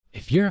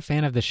If you're a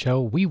fan of the show,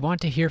 we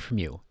want to hear from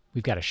you.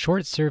 We've got a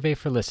short survey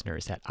for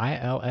listeners at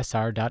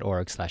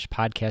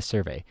ilsr.org/podcast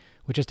survey.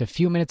 With just a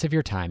few minutes of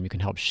your time, you can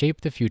help shape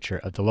the future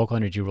of the Local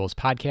Energy Rules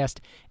podcast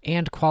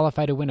and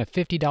qualify to win a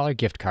 $50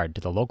 gift card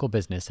to the local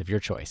business of your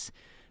choice.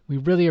 We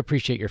really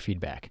appreciate your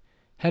feedback.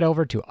 Head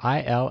over to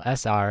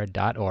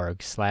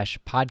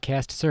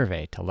ilsr.org/podcast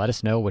survey to let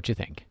us know what you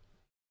think.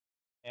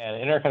 And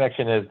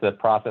interconnection is the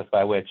process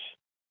by which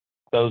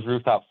those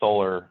rooftop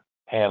solar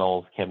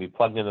panels can be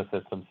plugged into the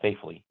system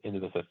safely into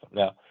the system.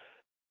 Now,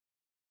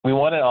 we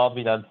want it all to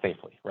be done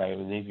safely, right? It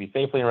needs to be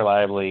safely and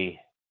reliably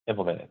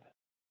implemented.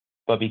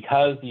 But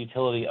because the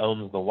utility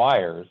owns the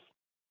wires,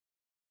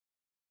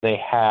 they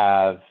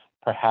have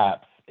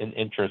perhaps an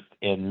interest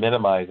in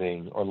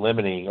minimizing or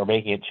limiting or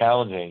making it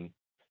challenging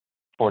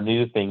for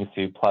new things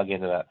to plug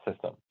into that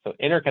system. So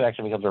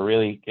interconnection becomes a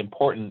really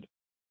important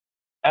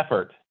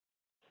effort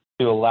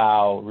to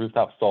allow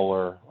rooftop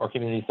solar, or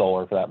community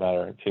solar for that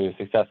matter, to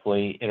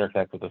successfully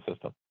interconnect with the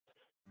system.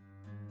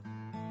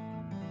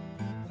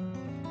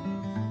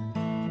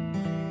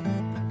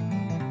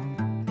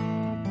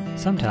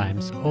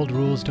 Sometimes old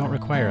rules don't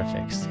require a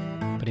fix,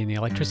 but in the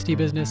electricity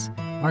business,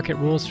 market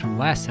rules from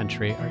last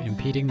century are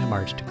impeding the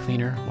march to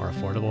cleaner, more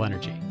affordable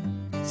energy.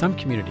 Some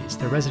communities,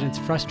 their residents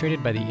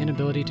frustrated by the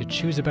inability to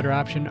choose a better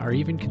option, are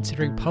even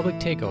considering public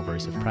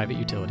takeovers of private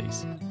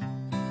utilities.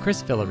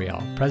 Chris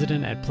Villarreal,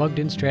 president at Plugged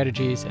In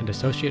Strategies and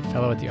associate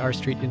fellow at the R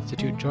Street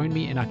Institute, joined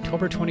me in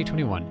October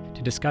 2021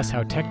 to discuss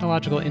how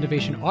technological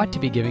innovation ought to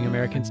be giving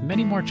Americans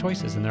many more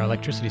choices in their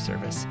electricity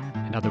service,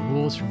 and how the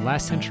rules from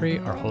last century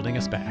are holding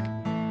us back.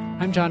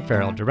 I'm John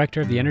Farrell,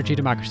 director of the Energy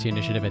Democracy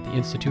Initiative at the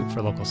Institute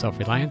for Local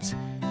Self-Reliance,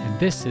 and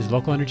this is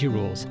Local Energy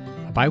Rules,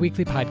 a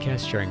bi-weekly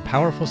podcast sharing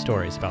powerful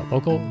stories about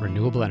local,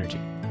 renewable energy.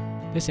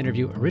 This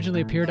interview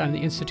originally appeared on the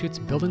Institute's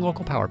Building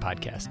Local Power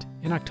podcast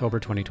in October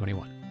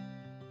 2021.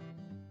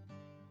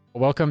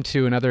 Welcome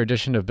to another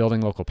edition of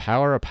Building Local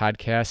Power, a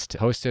podcast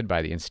hosted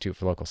by the Institute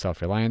for Local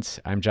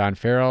Self-Reliance. I'm John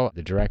Farrell,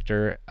 the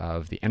director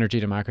of the Energy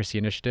Democracy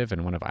Initiative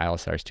and one of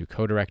ILSR's two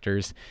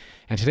co-directors.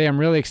 And today I'm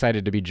really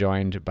excited to be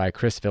joined by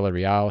Chris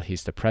Villarreal.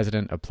 He's the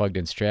president of Plugged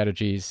In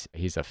Strategies.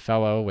 He's a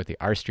fellow with the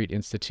R Street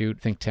Institute,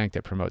 think tank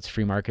that promotes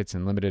free markets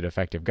and limited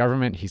effective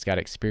government. He's got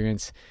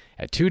experience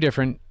at two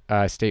different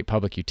state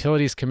public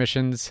utilities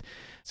commissions.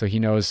 So he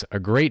knows a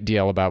great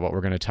deal about what we're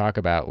going to talk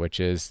about,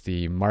 which is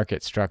the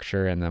market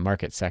structure and the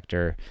market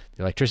sector,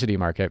 the electricity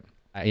market.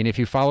 And if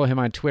you follow him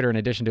on Twitter, in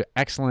addition to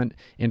excellent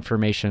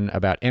information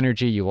about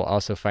energy, you will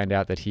also find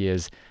out that he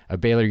is a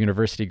Baylor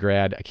University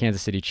grad, a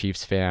Kansas City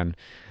Chiefs fan,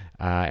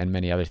 and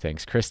many other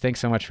things. Chris, thanks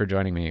so much for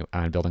joining me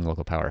on Building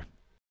Local Power.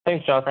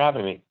 Thanks, John, for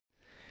having me.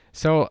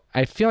 So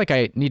I feel like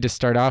I need to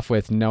start off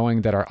with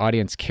knowing that our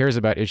audience cares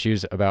about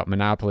issues about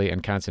monopoly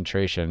and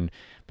concentration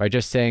by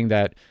just saying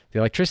that the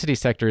electricity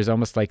sector is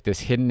almost like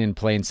this hidden in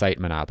plain sight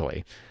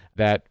monopoly,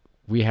 that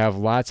we have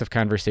lots of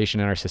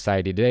conversation in our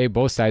society today,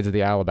 both sides of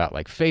the aisle, about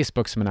like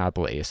Facebook's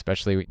monopoly,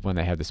 especially when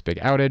they have this big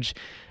outage.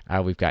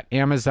 We've got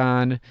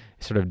Amazon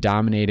sort of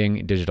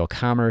dominating digital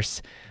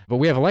commerce, but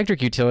we have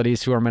electric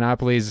utilities who are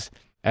monopolies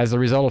as a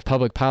result of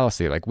public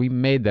policy. Like, we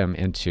made them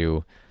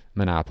into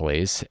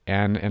monopolies,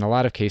 and in a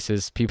lot of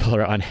cases people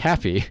are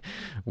unhappy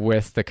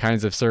with the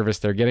kinds of service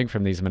they're getting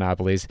from these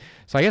monopolies.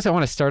 So I guess I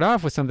want to start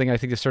off with something I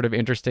think is sort of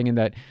interesting, in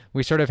that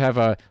we sort of have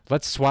a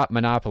let's swap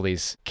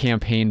monopolies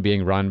campaign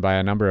being run by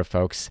a number of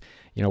folks.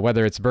 You know,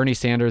 whether it's Bernie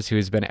Sanders,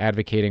 who's been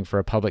advocating for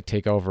a public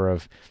takeover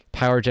of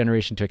power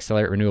generation to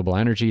accelerate renewable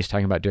energy. He's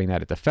talking about doing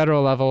that at the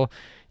federal level.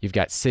 You've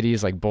got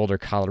cities like Boulder,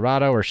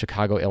 Colorado, or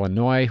Chicago,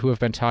 Illinois, who have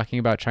been talking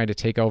about trying to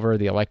take over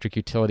the electric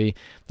utility.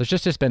 There's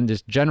just been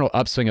this general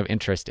upswing of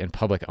interest in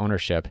public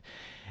ownership.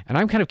 And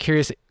I'm kind of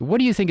curious, what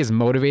do you think is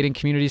motivating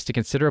communities to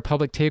consider a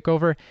public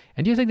takeover?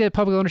 And do you think that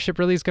public ownership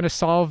really is going to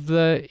solve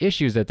the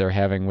issues that they're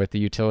having with the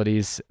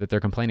utilities that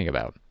they're complaining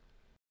about?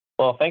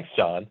 Well, thanks,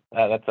 John.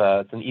 That's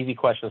an easy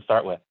question to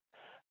start with.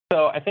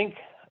 So I think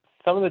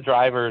some of the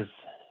drivers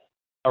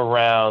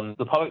around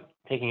the public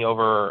taking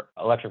over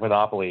electric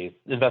monopolies,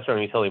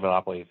 investor-owned utility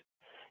monopolies,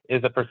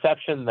 is the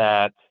perception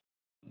that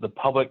the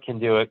public can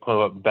do it,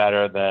 quote unquote,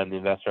 better than the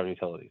investor-owned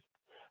utilities.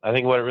 I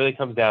think what it really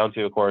comes down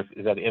to, of course,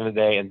 is at the end of the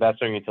day,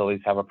 investor-owned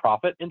utilities have a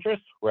profit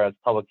interest, whereas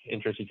public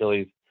interest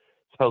utilities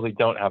supposedly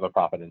don't have a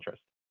profit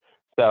interest.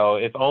 So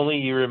if only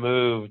you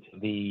removed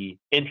the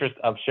interest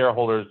of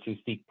shareholders to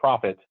seek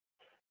profit,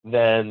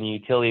 then the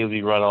utility would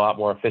be run a lot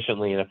more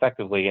efficiently and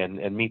effectively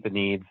and meet the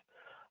needs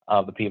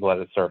of the people that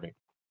it's serving.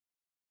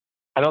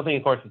 I don't think,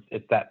 of course,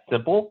 it's that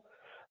simple.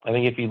 I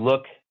think if you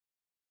look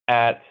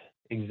at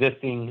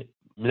existing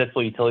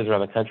municipal utilities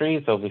around the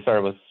country, so if we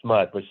started with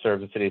SMUD, which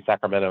serves the city of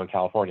Sacramento in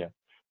California,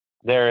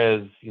 there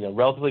is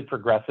relatively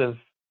progressive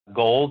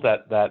goals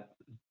that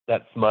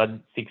SMUD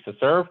seeks to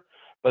serve,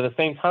 but at the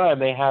same time,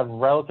 they have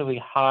relatively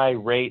high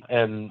rate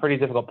and pretty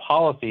difficult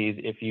policies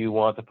if you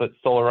want to put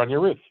solar on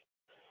your roof.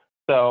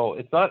 So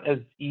it's not as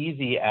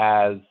easy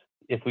as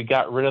if we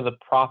got rid of the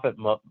profit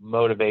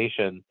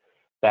motivation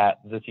that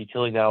this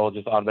utility now will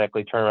just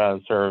automatically turn around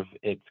and serve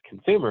its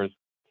consumers.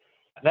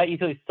 That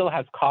utility still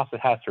has costs it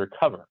has to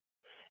recover.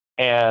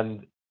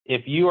 And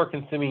if you are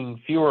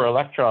consuming fewer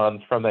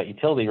electrons from that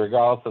utility,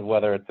 regardless of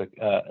whether it's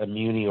a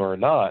muni or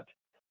not,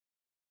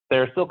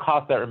 there are still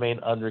costs that remain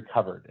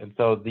unrecovered. And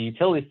so the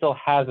utility still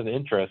has an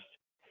interest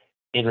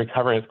in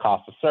recovering its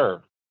cost to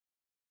serve.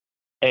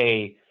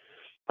 A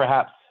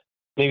perhaps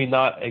maybe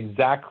not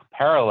exact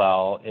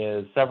parallel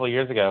is several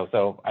years ago.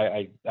 So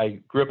I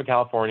grew up in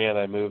California and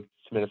I moved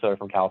to Minnesota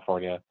from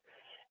California.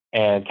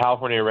 And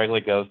California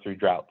regularly goes through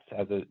droughts,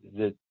 as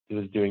it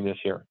was doing this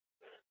year.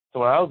 So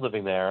when I was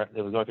living there,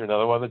 it was going through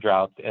another one of the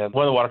droughts. And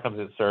one of the water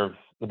companies that serves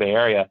the Bay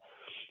Area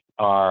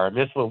are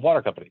municipal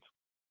water companies.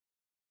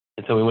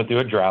 And so we went through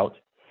a drought,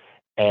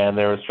 and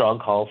there were strong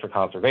calls for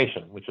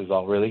conservation, which was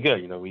all really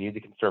good. We need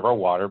to conserve our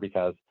water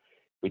because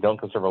if we don't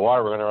conserve our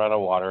water, we're going to run out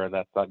of water, and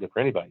that's not good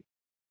for anybody.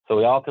 So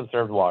we all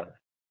conserved water.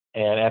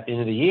 And at the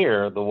end of the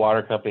year, the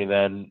water company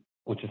then,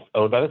 which is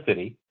owned by the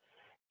city,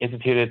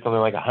 instituted something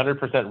like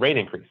 100% rate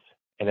increase.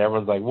 And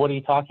everyone's like, what are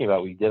you talking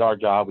about? We did our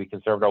job. We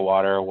conserved our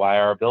water. Why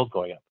are our bills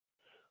going up?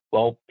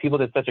 Well, people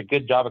did such a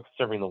good job of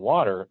conserving the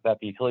water that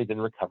the utility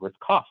didn't recover its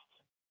costs,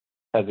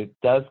 because it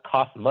does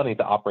cost money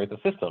to operate the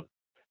system.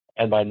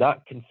 And by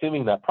not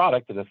consuming that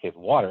product, in this case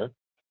water,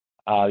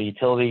 the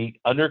utility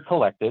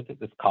undercollected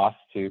this cost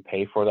to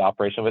pay for the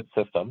operation of its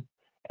system.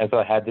 And so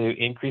it had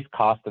to increase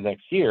cost the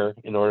next year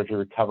in order to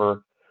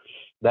recover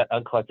that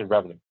uncollected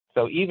revenue.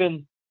 So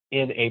even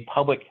in a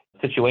public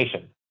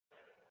situation,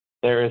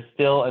 there is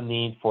still a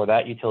need for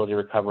that utility to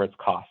recover its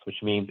costs,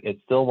 which means it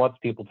still wants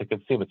people to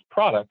consume its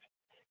product,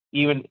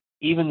 even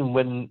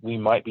when we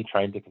might be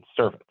trying to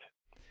conserve it.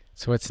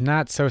 So it's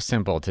not so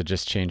simple to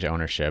just change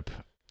ownership.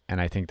 And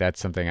I think that's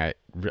something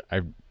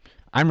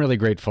I'm really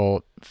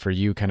grateful for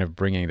you kind of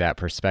bringing that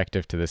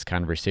perspective to this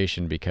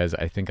conversation, because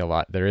I think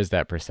there is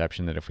that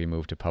perception that if we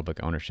move to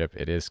public ownership,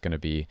 it is going to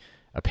be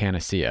a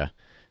panacea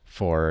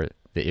for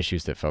the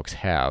issues that folks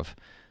have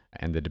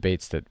and the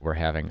debates that we're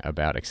having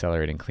about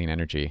accelerating clean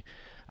energy.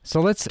 So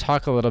let's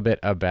talk a little bit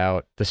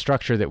about the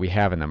structure that we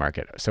have in the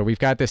market. So we've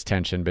got this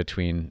tension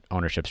between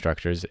ownership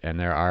structures, and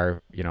there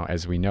are,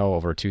 as we know,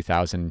 over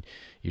 2,000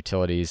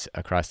 utilities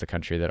across the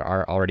country that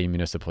are already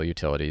municipal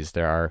utilities.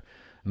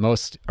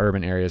 Most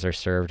urban areas are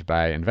served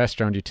by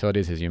investor-owned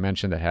utilities, as you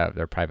mentioned, that have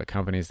their private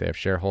companies, they have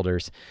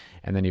shareholders.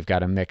 And then you've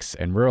got a mix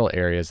in rural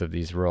areas of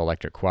these rural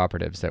electric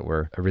cooperatives that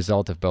were a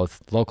result of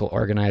both local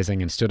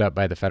organizing and stood up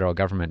by the federal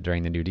government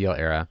during the New Deal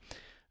era.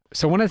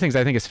 So one of the things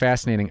I think is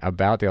fascinating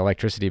about the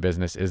electricity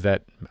business is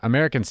that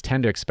Americans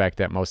tend to expect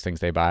that most things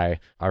they buy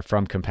are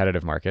from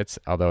competitive markets,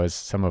 although as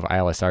some of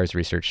ILSR's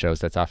research shows,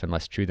 that's often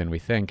less true than we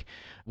think.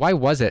 Why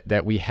was it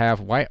that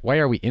why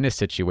are we in a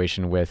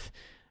situation with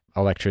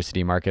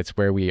electricity markets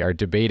where we are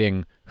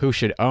debating who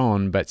should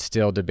own, but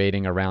still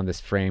debating around this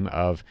frame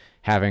of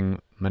having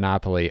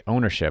monopoly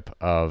ownership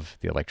of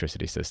the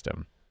electricity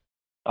system?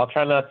 I'll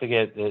try not to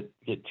get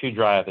too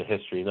dry at the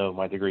history. No,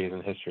 my degree is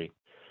in history.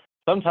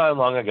 Sometime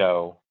long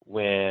ago,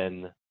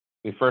 when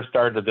we first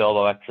started to build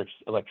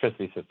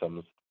electricity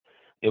systems,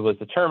 it was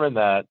determined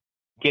that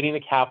getting the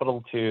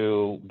capital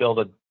to build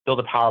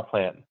a power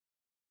plant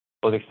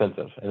was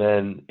expensive. And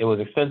then it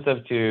was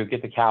expensive to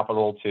get the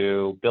capital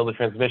to build a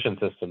transmission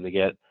system to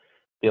get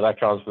the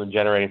electrons from the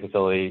generating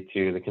facility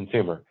to the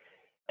consumer.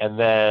 And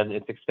then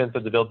it's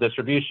expensive to build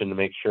distribution to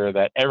make sure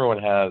that everyone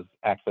has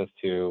access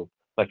to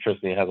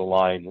electricity and has a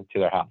line to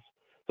their house.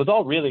 So it's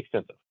all really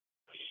expensive.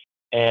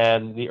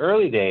 And the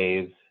early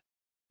days,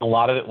 a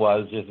lot of it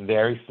was just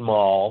very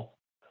small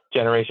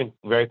generation,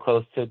 very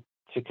close to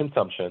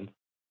consumption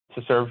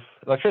to serve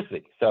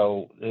electricity.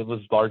 So it was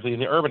largely in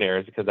the urban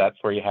areas because that's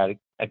where you had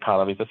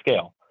economies of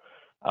scale,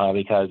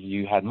 because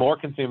you had more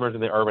consumers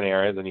in the urban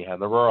areas than you had in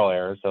the rural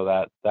areas. So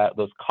that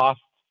those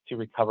costs to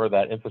recover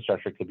that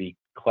infrastructure could be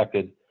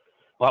collected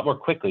a lot more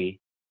quickly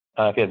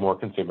if you had more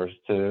consumers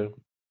to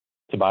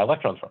buy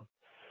electrons from.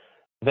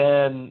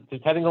 Then through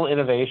technical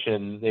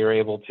innovation, they were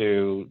able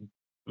to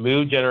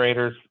move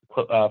generators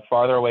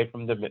farther away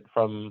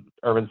from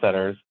urban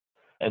centers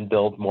and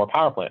build more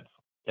power plants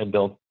and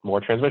build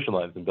more transmission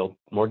lines and build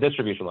more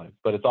distribution lines.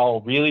 But it's all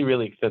really,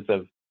 really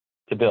expensive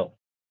to build.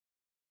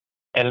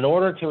 And in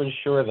order to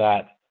ensure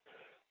that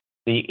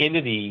the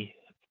entity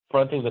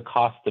fronting the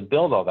cost to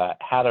build all that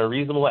had a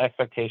reasonable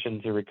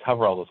expectation to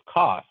recover all those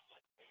costs,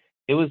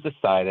 it was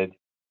decided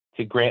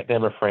to grant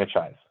them a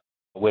franchise,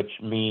 which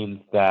means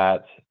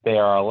that they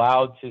are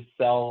allowed to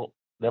sell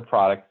their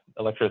product,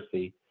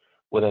 electricity,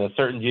 within a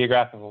certain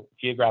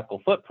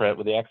geographical footprint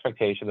with the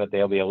expectation that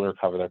they'll be able to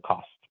recover their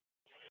costs.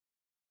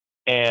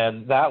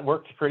 And that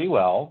worked pretty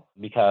well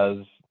because,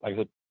 like I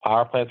said,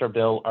 power plants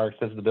are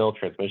expensive to build,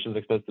 transmission is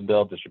expensive to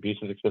build,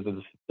 distribution is expensive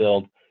to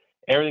build.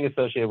 Everything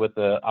associated with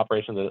the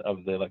operation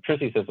of the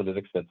electricity system is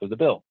expensive to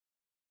build.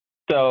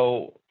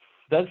 So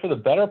then for the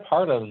better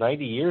part of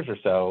 90 years or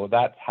so,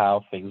 that's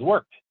how things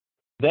worked.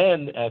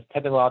 Then, as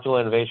technological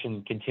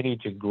innovation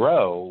continued to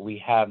grow, we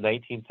have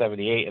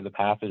 1978 and the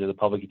passage of the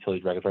Public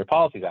Utilities Regulatory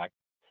Policies Act,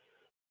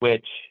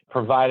 which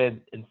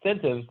provided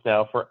incentives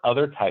now for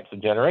other types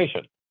of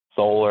generation,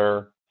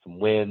 solar, some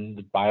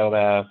wind,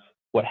 biomass,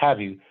 what have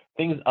you,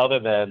 things other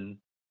than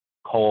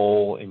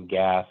coal and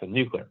gas and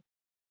nuclear.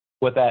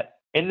 What that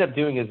ended up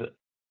doing is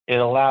it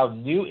allowed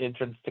new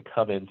entrants to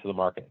come into the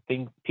market,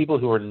 people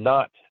who are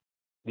not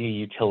the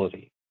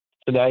utility.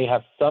 So now you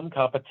have some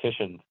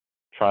competition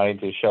trying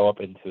to show up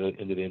into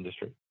the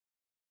industry.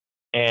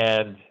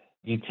 And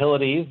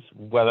utilities,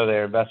 whether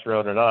they're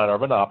investor-owned or not, are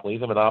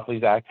monopolies, and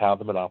monopolies act how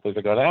the monopolies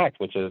are going to act,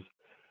 which is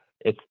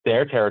it's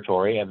their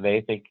territory, and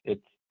they think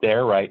it's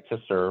their right to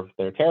serve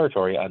their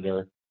territory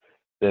under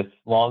this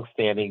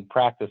long-standing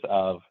practice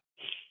of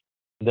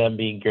them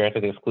being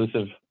granted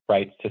exclusive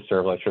rights to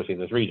serve electricity in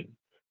this region.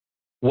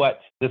 What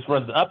this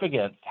runs up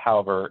against,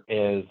 however,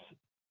 is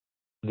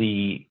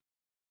the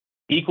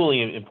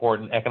equally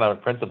important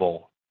economic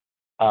principle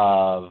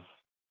of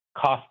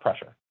cost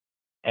pressure.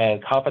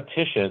 And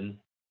competition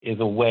is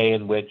a way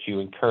in which you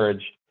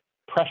encourage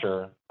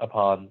pressure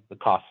upon the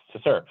costs to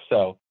serve.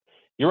 So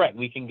you're right,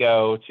 we can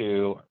go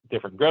to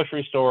different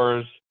grocery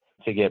stores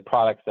to get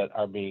products that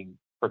are being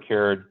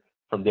procured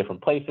from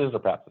different places or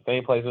perhaps the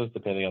same places,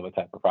 depending on the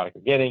type of product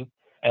you're getting.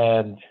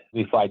 And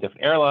we fly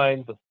different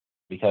airlines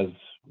because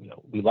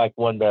we like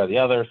one better than the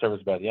other,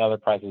 service better than the other,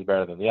 price is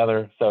better than the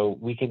other. So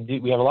we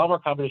have a lot more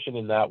competition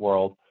in that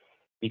world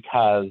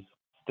because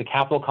the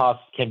capital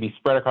costs can be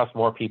spread across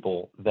more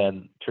people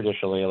than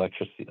traditionally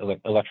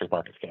electric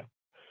markets can.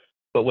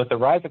 But with the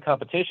rise of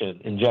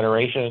competition in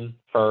generation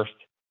first,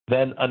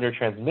 then under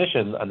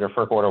transmission under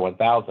FERC Order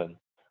 1000,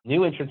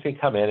 new entrants can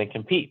come in and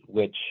compete,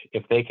 which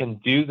if they can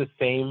do the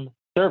same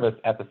service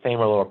at the same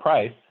or lower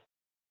price,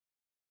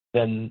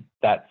 then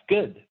that's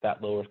good.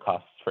 That lowers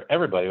costs for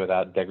everybody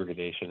without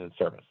degradation in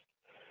service.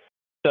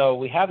 So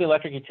we have the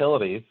electric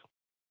utilities,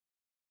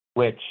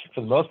 which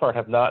for the most part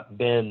have not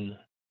been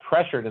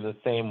pressured in the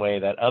same way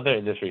that other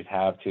industries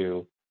have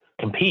to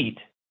compete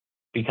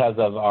because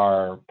of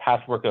our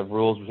patchwork of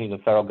rules between the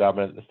federal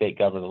government, the state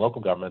government, and the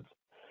local governments,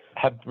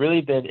 have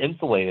really been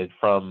insulated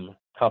from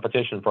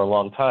competition for a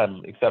long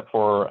time, except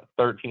for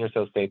 13 or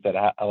so states that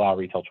allow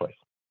retail choice.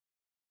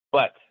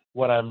 But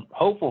what I'm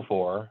hopeful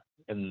for,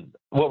 and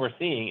what we're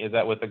seeing, is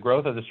that with the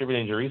growth of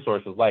distributed energy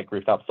resources like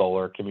rooftop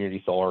solar,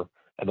 community solar,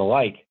 and the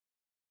like,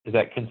 is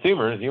that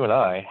consumers, you and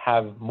I,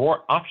 have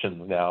more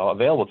options now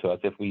available to us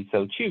if we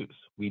so choose.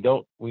 We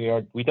don't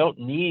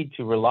need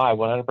to rely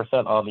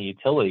 100% on the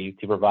utility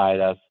to provide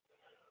us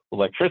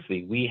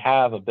electricity. We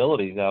have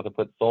abilities now to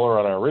put solar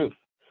on our roof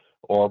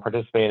or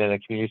participate in a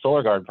community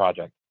solar garden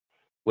project,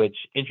 which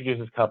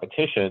introduces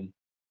competition,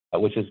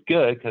 which is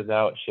good because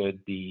now it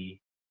should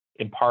be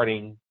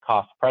imparting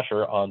cost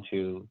pressure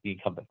onto the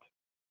incumbent.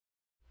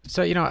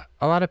 So,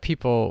 a lot of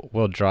people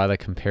will draw the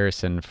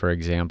comparison, for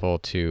example,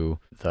 to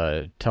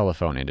the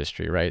telephone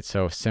industry, right?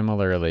 So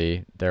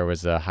similarly, there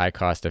was a high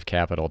cost of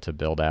capital to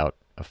build out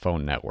a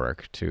phone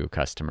network to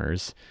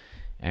customers.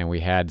 And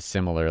we had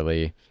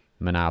similarly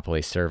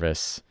monopoly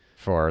service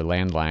for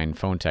landline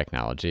phone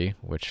technology,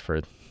 which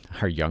for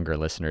our younger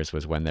listeners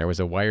was when there was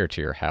a wire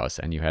to your house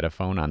and you had a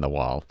phone on the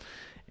wall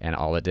and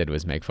all it did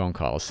was make phone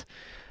calls.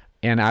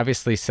 And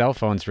obviously cell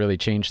phones really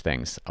changed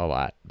things a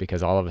lot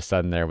because all of a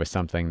sudden there was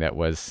something that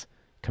was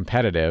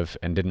competitive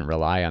and didn't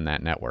rely on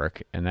that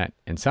network. And that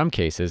in some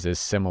cases is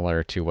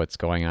similar to what's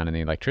going on in the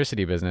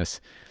electricity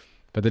business.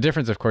 But the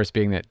difference, of course,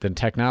 being that the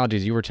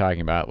technologies you were talking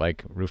about,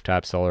 like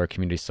rooftop solar,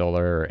 community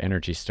solar, or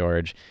energy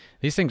storage,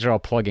 these things are all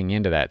plugging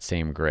into that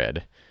same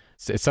grid.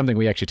 It's something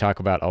we actually talk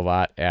about a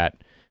lot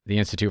at the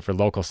Institute for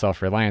Local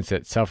Self-Reliance,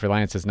 that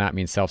self-reliance does not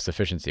mean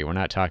self-sufficiency. We're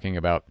not talking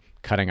about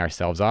cutting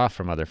ourselves off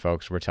from other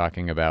folks. We're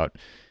talking about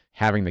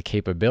having the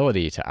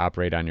capability to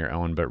operate on your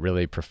own, but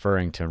really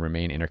preferring to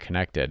remain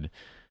interconnected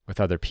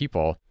with other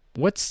people.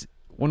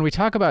 When we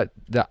talk about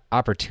the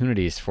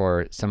opportunities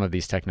for some of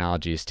these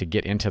technologies to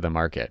get into the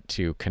market,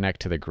 to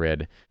connect to the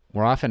grid,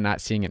 we're often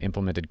not seeing it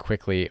implemented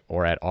quickly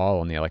or at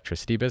all in the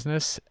electricity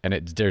business. And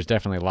there's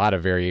definitely a lot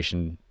of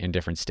variation in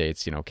different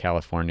states,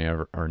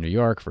 California or New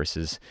York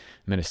versus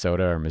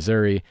Minnesota or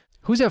Missouri.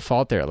 Who's at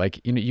fault there?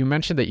 Like, you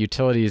mentioned that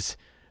utilities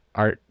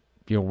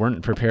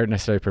weren't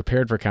necessarily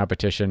prepared for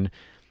competition.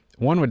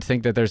 One would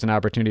think that there's an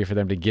opportunity for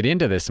them to get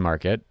into this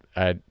market,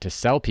 to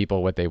sell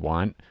people what they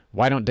want.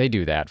 Why don't they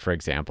do that, for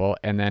example?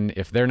 And then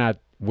if they're not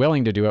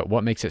willing to do it,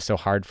 what makes it so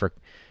hard for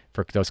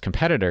those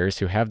competitors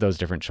who have those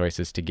different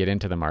choices to get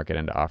into the market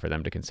and to offer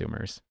them to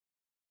consumers?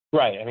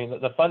 Right. I mean,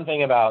 the fun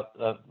thing about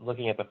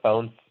looking at the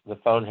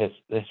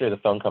history of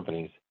the phone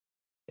companies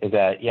is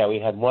that, we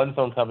had one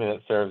phone company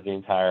that serves the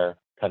entire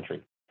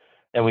country.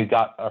 And we've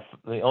got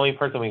the only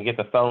person we can get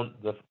the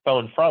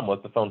phone from was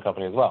the phone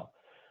company as well.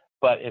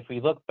 But if we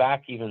look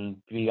back even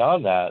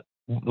beyond that,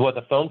 what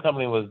the phone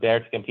company was there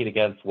to compete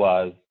against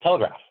was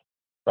telegraph,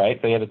 right?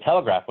 So you had the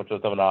telegraph, which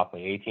was the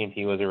monopoly.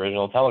 AT&T was the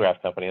original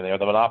telegraph company, and they were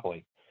the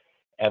monopoly.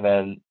 And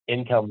then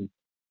in comes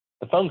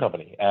the phone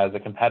company as a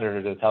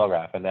competitor to the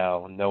telegraph, and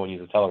now no one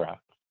uses telegraph.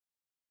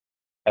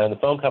 And then the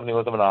phone company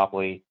was a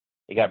monopoly.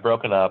 It got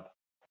broken up,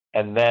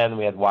 and then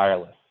we had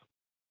wireless.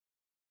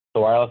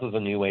 So wireless was a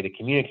new way to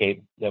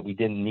communicate that we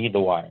didn't need the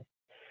wire,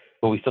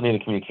 but we still need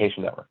a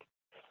communication network.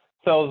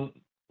 So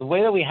the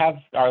way that we have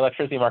our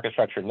electricity market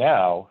structure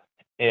now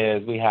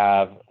is we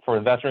have, for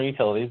investor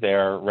utilities,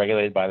 they're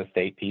regulated by the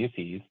state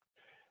PUCs.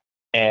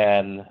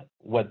 And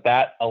what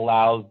that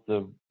allows,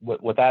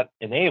 what that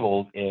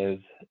enables is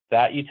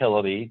that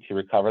utility to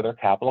recover their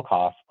capital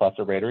costs plus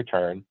a rate of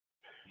return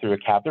through a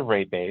captive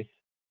rate base,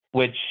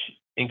 which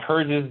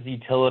encourages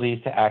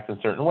utilities to act in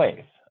certain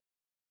ways.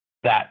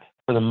 That,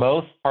 for the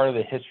most part of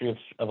the history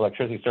of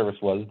electricity service,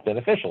 was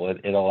beneficial.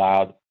 It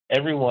allowed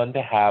everyone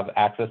to have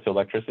access to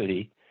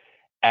electricity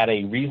at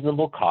a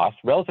reasonable cost,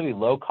 relatively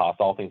low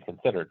cost, all things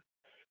considered.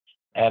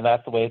 And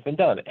that's the way it's been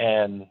done.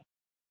 And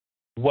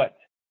what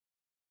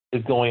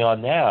is going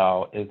on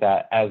now is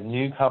that as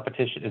new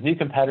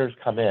competitors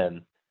come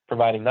in,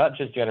 providing not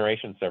just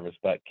generation service,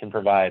 but can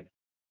provide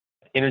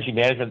energy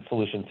management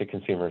solutions to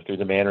consumers through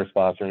demand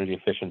response or energy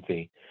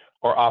efficiency,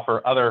 or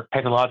offer other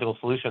technological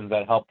solutions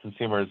that help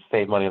consumers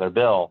save money on their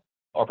bill,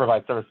 or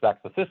provide service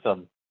back to the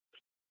system,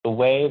 the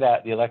way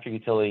that the electric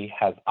utility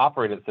has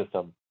operated the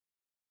system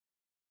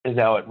is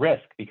now at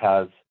risk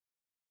because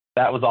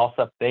that was all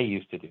stuff they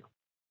used to do.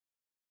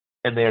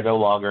 And they are no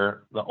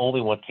longer the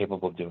only one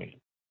capable of doing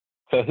it.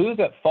 So who's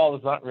at fault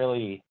is not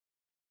really,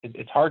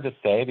 it's hard to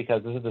say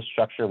because this is the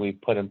structure we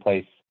put in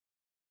place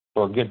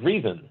for a good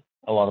reason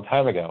a long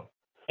time ago.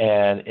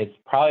 And it's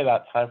probably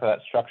about time for that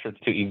structure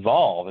to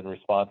evolve in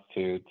response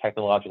to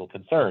technological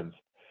concerns.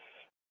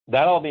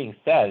 That all being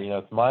said,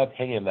 it's my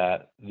opinion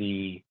that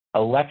the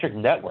electric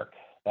network,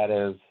 that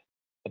is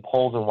the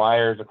poles and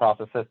wires across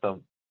the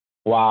system,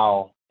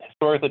 while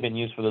historically been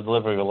used for the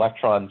delivery of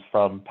electrons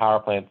from power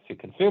plants to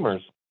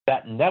consumers,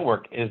 that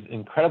network is an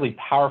incredibly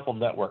powerful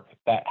network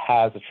that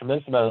has a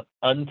tremendous amount of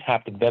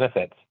untapped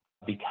benefits.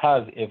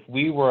 Because if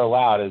we were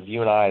allowed, as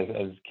you and I,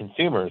 as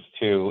consumers,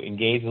 to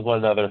engage with one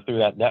another through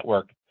that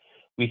network,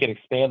 we could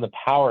expand the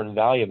power and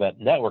value of that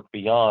network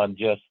beyond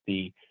just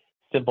the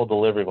simple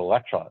delivery of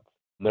electrons.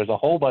 And there's a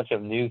whole bunch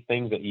of new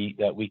things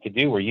that we could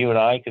do where you and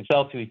I could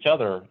sell to each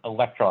other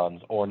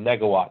electrons or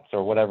negawatts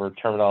or whatever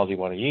terminology you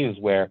want to use,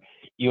 where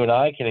you and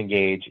I can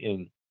engage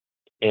in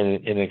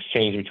an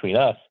exchange between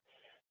us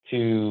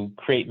to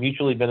create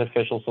mutually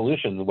beneficial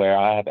solutions where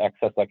I have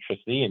excess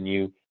electricity and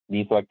you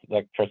need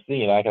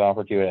electricity, and I can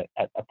offer to you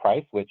at a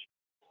price which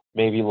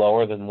may be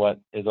lower than what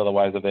is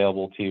otherwise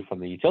available to you from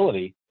the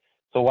utility.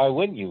 So why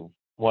wouldn't you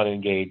want to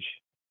engage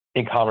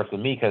in commerce with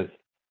me? Because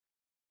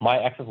my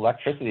excess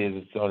electricity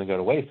is going to go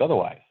to waste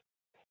otherwise.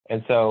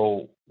 And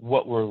so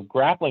what we're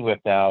grappling with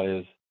now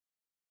is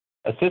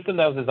a system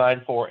that was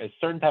designed for a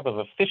certain type of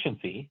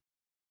efficiency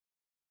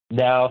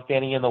now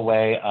standing in the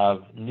way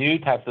of new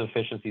types of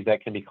efficiencies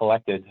that can be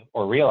collected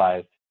or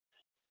realized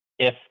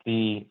if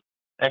the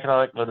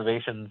economic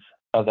motivations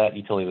of that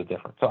utility was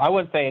different. So I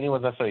wouldn't say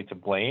anyone's necessarily to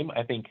blame.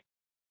 I think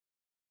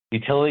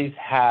utilities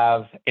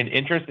have an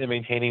interest in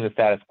maintaining the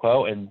status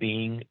quo and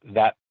being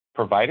that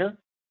provider.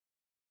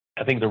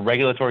 I think the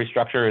regulatory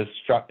structure is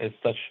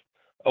such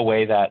a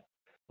way that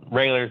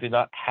regulators do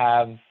not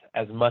have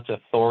as much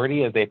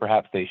authority as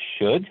perhaps they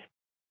should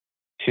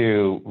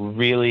to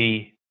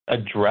really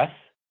address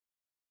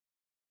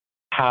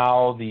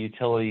how the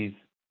utilities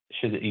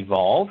should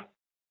evolve.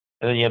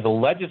 And then you have the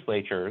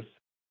legislatures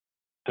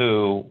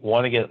who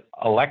want to get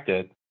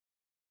elected,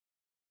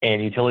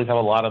 and utilities have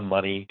a lot of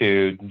money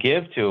to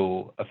give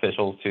to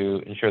officials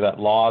to ensure that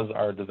laws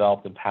are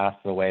developed and passed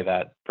in a way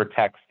that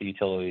protects the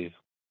utilities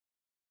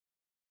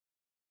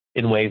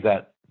in ways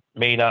that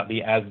may not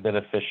be as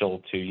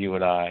beneficial to you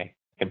and I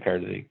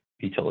compared to the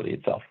utility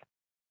itself.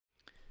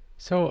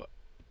 So,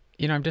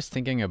 I'm just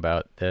thinking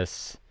about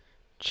this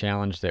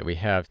challenge that we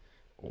have.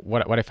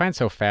 What I find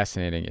so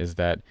fascinating is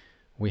that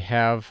we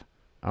have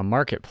a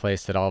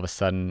marketplace that all of a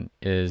sudden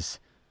is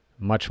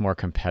much more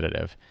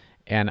competitive.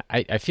 And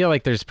I feel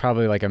like there's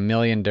probably like a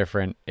million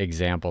different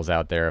examples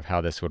out there of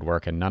how this would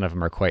work, and none of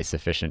them are quite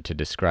sufficient to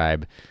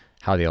describe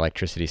how the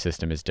electricity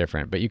system is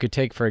different. But you could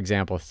take, for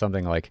example,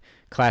 something like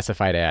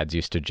classified ads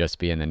used to just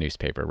be in the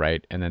newspaper,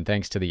 right? And then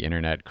thanks to the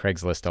internet,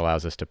 Craigslist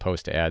allows us to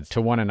post ads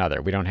to one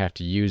another. We don't have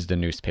to use the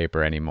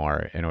newspaper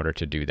anymore in order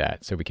to do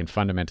that. So we can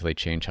fundamentally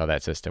change how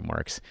that system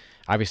works.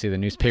 Obviously, the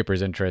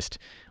newspaper's interest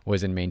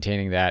was in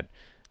maintaining that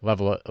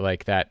level,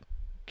 like that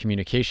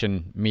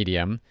communication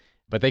medium,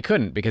 but they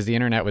couldn't because the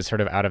internet was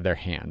sort of out of their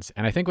hands.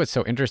 And I think what's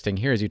so interesting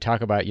here is you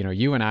talk about,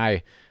 you and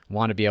I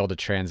want to be able to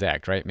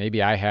transact, right?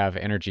 Maybe I have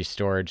energy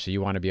storage, so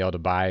you want to be able to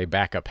buy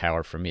backup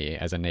power from me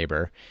as a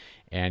neighbor.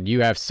 And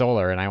you have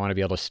solar, and I want to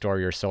be able to store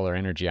your solar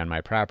energy on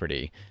my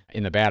property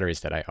in the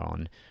batteries that I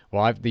own.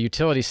 Well, the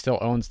utility still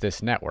owns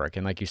this network.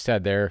 And like you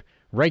said, they're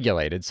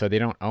regulated, so they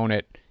don't own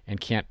it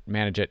and can't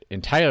manage it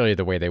entirely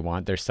the way they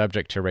want. They're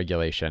subject to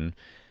regulation.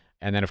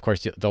 And then, of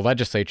course, the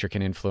legislature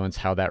can influence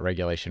how that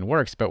regulation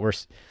works. But we're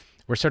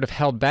sort of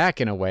held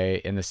back in a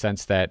way in the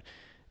sense that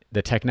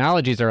the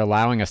technologies are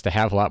allowing us to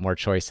have a lot more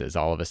choices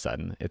all of a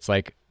sudden. It's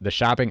like the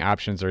shopping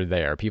options are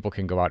there. People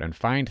can go out and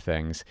find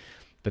things,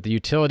 but the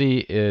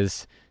utility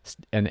is,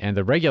 and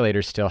the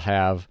regulators still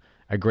have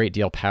a great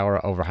deal of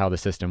power over how the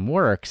system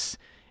works.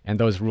 And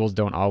those rules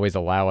don't always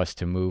allow us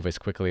to move as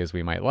quickly as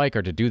we might like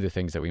or to do the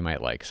things that we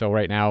might like. So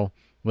right now,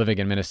 living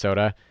in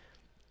Minnesota,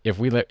 if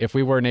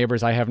we were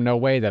neighbors, I have no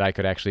way that I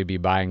could actually be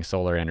buying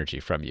solar energy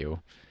from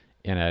you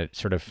in a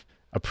sort of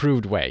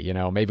approved way.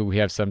 Maybe we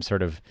have some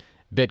sort of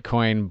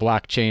Bitcoin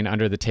blockchain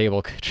under the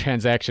table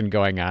transaction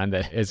going on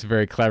that is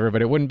very clever,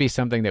 but it wouldn't be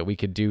something that we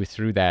could do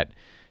through that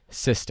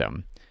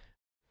system.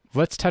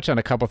 Let's touch on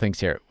a couple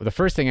things here. The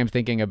first thing I'm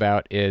thinking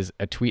about is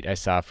a tweet I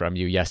saw from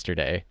you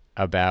yesterday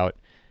about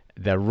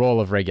the role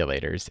of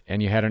regulators.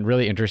 And you had a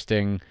really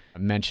interesting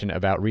mention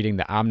about reading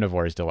The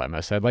Omnivore's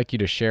Dilemma. So I'd like you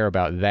to share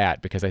about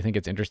that, because I think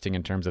it's interesting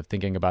in terms of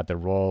thinking about the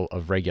role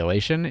of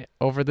regulation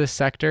over this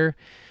sector.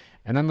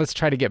 And then let's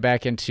try to get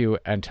back into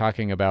and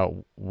talking about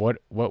what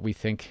we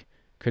think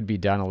could be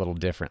done a little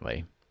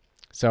differently.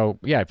 So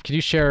yeah, could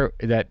you share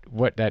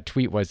what that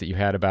tweet was that you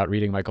had about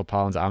reading Michael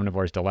Pollan's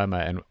Omnivore's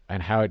Dilemma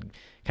and how it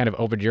kind of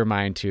opened your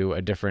mind to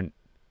a different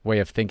way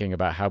of thinking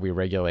about how we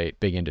regulate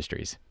big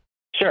industries?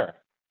 Sure.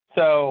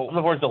 So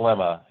Omnivore's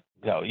Dilemma,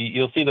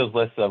 you'll see those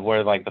lists of what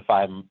are the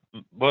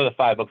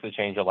five books that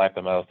changed your life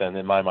the most. And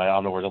in my mind,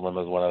 Omnivore's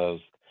Dilemma is one of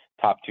those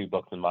top 2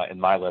 books in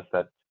my list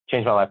that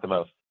changed my life the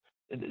most.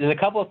 In a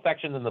couple of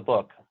sections in the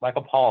book,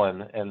 Michael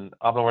Pollan, and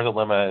Omnivore's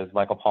Dilemma is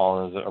Michael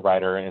Pollan is a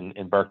writer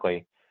in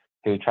Berkeley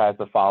who tries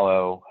to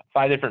follow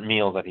 5 different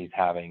meals that he's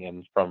having,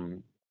 and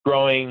from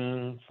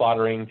growing,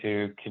 slaughtering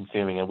to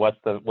consuming, and what's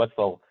the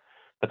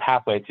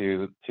pathway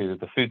to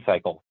the food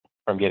cycle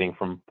from getting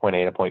from point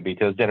A to point B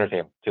to his dinner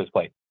table, to his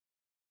plate.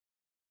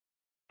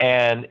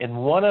 And in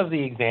one of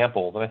the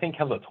examples, and I think it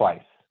comes up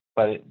twice,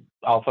 but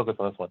I'll focus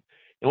on this one.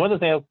 In one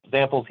of the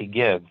examples he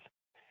gives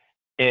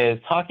is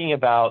talking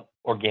about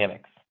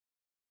organics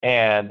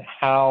and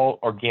how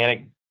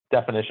organic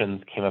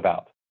definitions came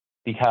about.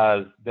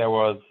 Because there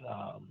was,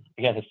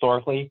 again,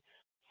 historically,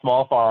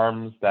 small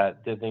farms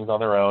that did things on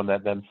their own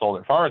that then sold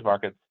at farmers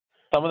markets.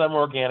 Some of them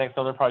were organic,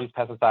 some of them probably used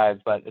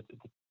pesticides, but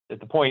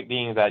the point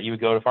being that you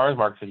would go to farmers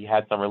markets if you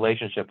had some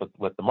relationship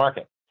with the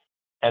market.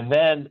 And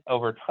then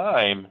over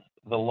time,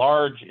 the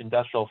large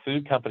industrial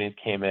food companies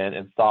came in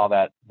and saw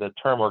that the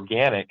term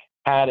organic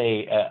had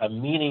a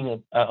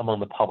meaning among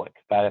the public,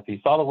 that if you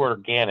saw the word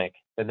organic,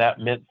 then that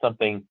meant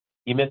something.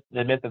 It meant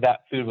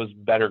that food was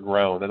better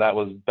grown, that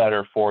was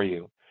better for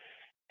you.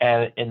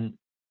 And in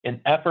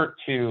an effort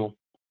to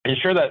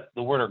ensure that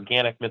the word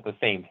organic meant the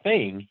same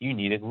thing, you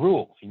needed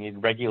rules, you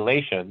needed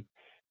regulation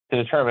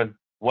to determine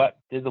what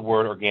did the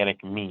word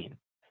organic mean,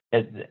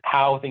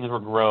 how things were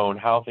grown,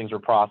 how things were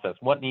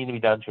processed, what needed to be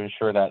done to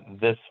ensure that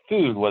this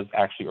food was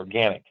actually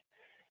organic.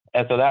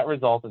 And so that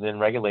resulted in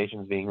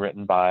regulations being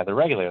written by the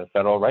regulator, the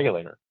federal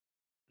regulator.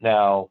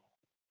 Now,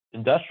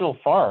 industrial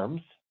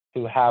farms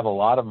who have a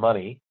lot of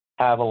money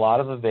have a lot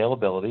of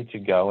availability to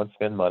go and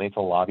spend money to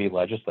lobby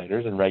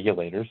legislators and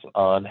regulators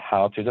on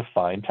how to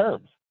define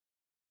terms.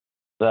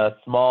 The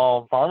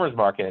small farmer's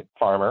market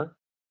farmer,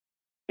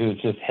 who's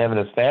just him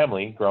and his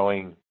family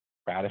growing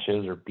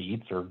radishes or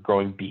beets or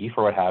growing beef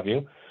or what have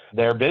you,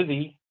 they're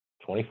busy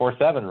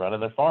 24/7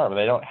 running their farm, and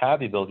they don't have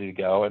the ability to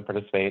go and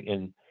participate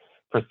in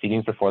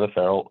proceedings before the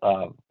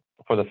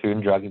for the Food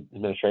and Drug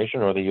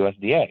Administration or the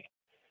USDA.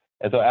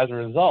 And so as a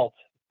result,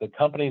 the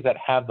companies that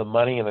have the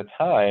money and the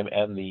time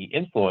and the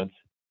influence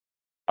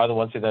are the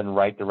ones who then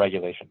write the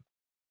regulation.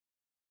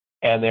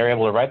 And they're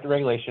able to write the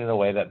regulation in a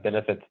way that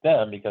benefits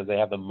them because they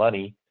have the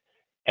money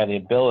and the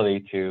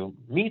ability to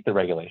meet the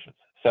regulations.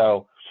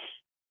 So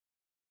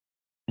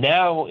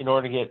now, in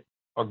order to get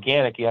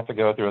organic, you have to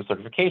go through a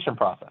certification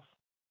process.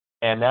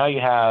 And now you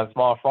have a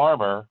small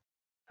farmer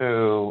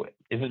who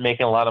isn't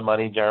making a lot of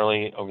money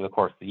generally over the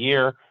course of the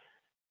year.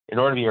 In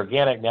order to be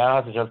organic, now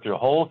has to jump through a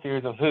whole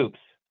series of hoops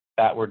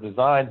that were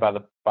designed by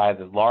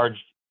the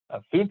large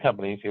food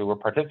companies who were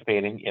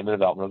participating in the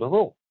development of the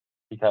rule,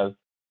 because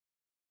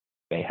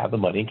they have the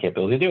money and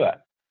capability to do it.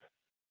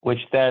 Which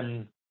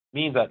then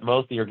means that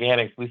most of the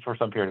organics, at least for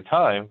some period of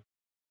time,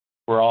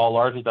 were all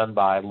largely done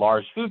by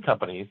large food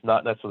companies,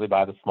 not necessarily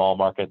by the small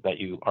market that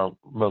you are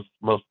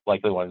most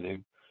likely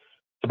wanting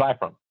to buy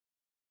from.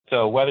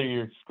 So whether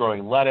you're just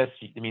growing lettuce,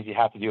 it means you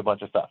have to do a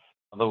bunch of stuff.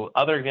 The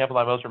other example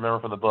I most remember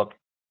from the book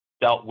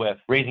dealt with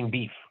raising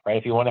beef, right?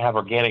 If you want to have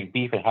organic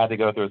beef, it had to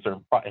go through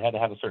it had to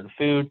have a certain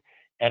food,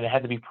 and it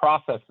had to be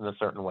processed in a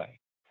certain way.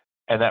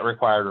 And that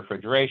required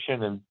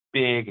refrigeration and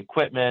big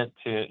equipment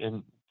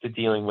to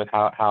dealing with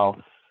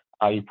how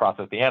you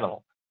process the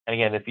animal. And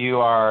again, if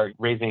you are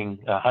raising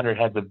 100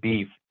 heads of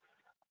beef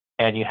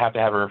and you have to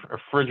have a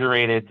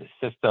refrigerated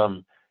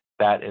system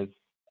that is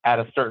at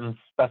a certain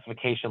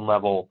specification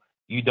level,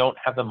 you don't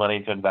have the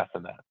money to invest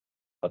in that.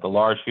 But the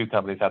large food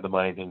companies have the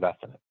money to invest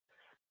in it.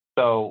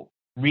 So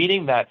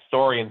reading that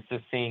story and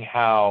just seeing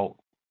how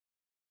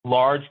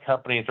large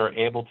companies are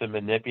able to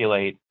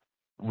manipulate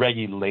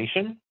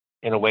regulation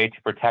in a way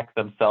to protect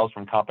themselves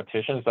from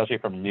competition, especially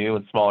from new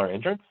and smaller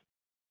entrants,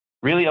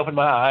 really opened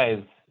my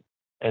eyes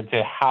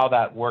into how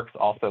that works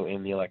also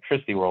in the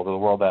electricity world, or the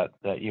world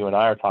that you and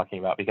I are talking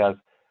about, because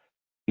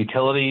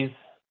utilities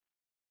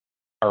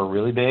are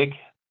really big.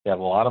 They have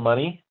a lot of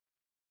money.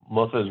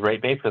 Most of it is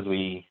rate-based because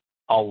we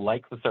all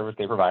like the service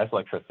they provide us,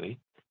 electricity.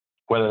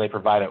 Whether they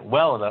provide it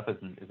well enough is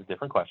a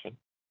different question.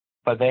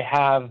 but they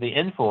have the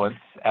influence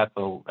at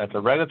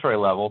the regulatory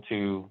level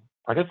to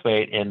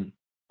participate in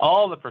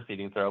all the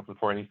proceedings that are open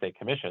for any state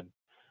commission,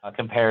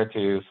 compared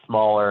to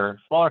smaller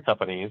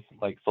companies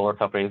like solar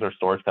companies or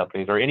storage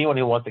companies or anyone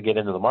who wants to get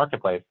into the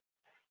marketplace.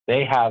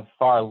 They have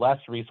far less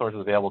resources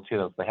available to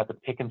them, so they have to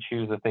pick and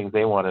choose the things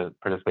they want to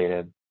participate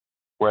in,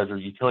 whereas the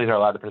utilities are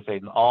allowed to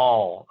participate in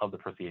all of the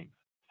proceedings.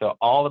 So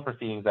all the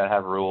proceedings that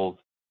have rules,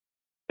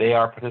 they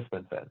are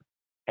participants in.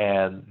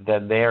 And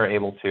then they are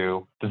able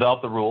to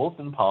develop the rules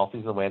and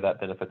policies in a way that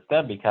benefits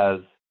them,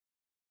 because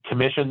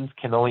commissions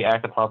can only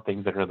act upon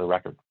things that are in the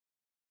record.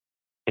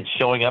 And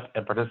showing up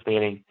and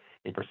participating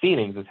in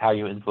proceedings is how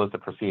you influence the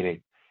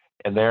proceeding.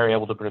 And they're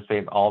able to participate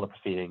in all the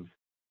proceedings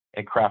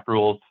and craft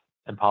rules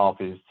and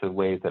policies to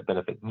ways that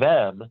benefit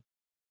them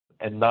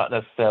and not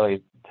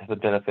necessarily to the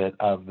benefit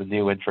of the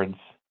new entrants,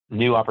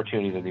 new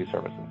opportunities, and new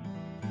services.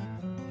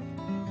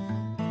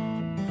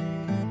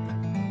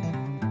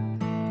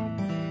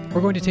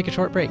 We're going to take a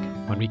short break.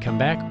 When we come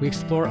back, we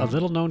explore a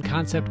little-known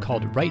concept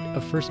called right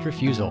of first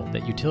refusal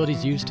that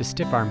utilities use to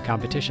stiff-arm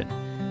competition.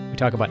 We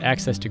talk about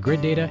access to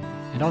grid data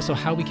and also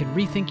how we can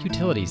rethink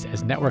utilities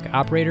as network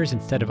operators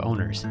instead of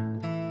owners.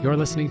 You're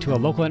listening to a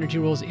Local Energy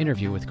Rules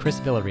interview with Chris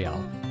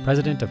Villarreal,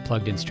 President of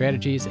Plugged In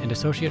Strategies and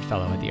Associate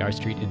Fellow at the R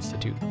Street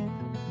Institute.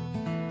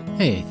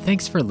 Hey,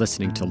 thanks for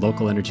listening to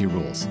Local Energy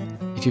Rules.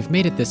 If you've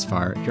made it this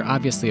far, you're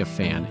obviously a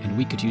fan, and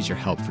we could use your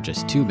help for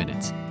just 2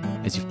 minutes.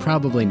 As you've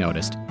probably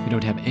noticed, we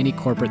don't have any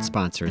corporate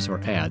sponsors or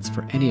ads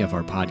for any of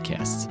our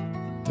podcasts.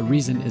 The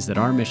reason is that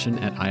our mission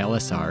at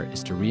ILSR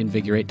is to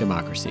reinvigorate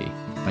democracy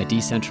by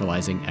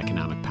decentralizing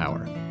economic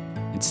power.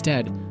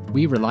 Instead,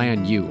 we rely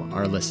on you,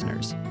 our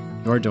listeners.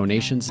 Your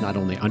donations not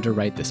only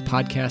underwrite this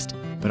podcast,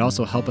 but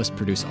also help us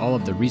produce all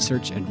of the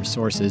research and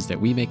resources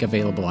that we make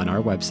available on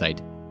our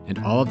website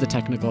and all of the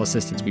technical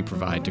assistance we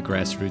provide to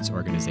grassroots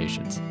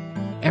organizations.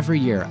 Every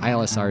year,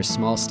 ILSR's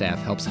small staff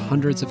helps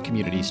hundreds of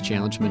communities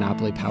challenge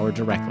monopoly power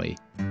directly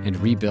and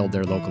rebuild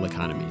their local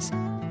economies.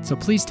 So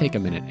please take a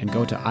minute and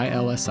go to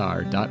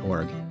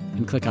ilsr.org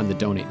and click on the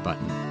donate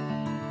button.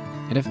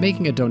 And if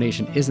making a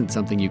donation isn't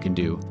something you can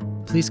do,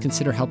 please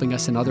consider helping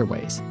us in other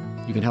ways.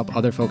 You can help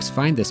other folks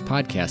find this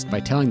podcast by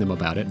telling them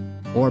about it,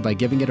 or by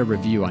giving it a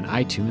review on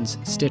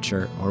iTunes,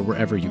 Stitcher, or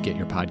wherever you get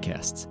your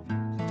podcasts.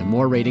 The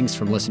more ratings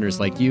from listeners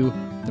like you,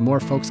 the more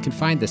folks can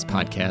find this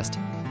podcast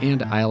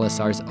and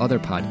ILSR's other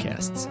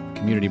podcasts,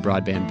 Community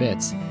Broadband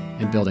Bits,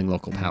 and Building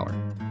Local Power.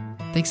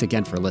 Thanks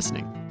again for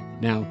listening.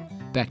 Now,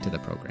 back to the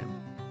program.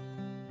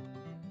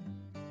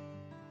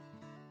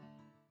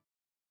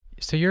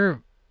 So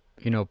you're,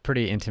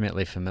 pretty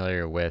intimately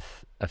familiar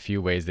with a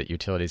few ways that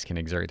utilities can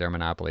exert their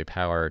monopoly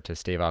power to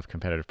stave off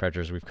competitive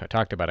pressures. We've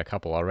talked about a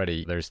couple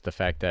already. There's the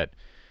fact that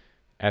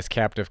as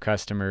captive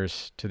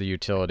customers to the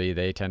utility,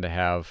 they tend to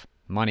have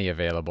money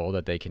available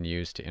that they can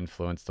use to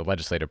influence the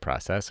legislative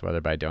process,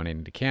 whether by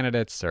donating to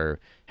candidates or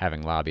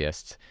having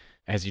lobbyists.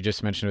 As you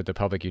just mentioned with the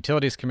Public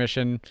Utilities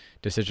Commission,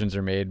 decisions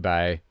are made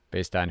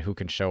based on who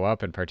can show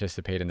up and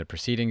participate in the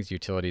proceedings.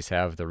 Utilities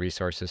have the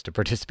resources to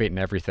participate in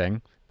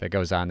everything that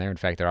goes on there. In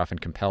fact, they're often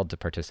compelled to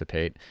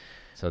participate,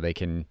 so they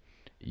can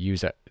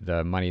use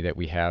the money that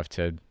we have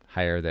to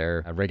hire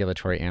their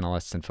regulatory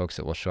analysts and folks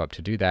that will show up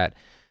to do that.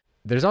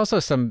 There's also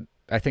some,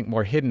 I think,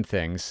 more hidden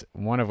things,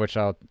 one of which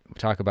I'll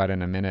talk about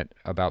in a minute,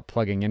 about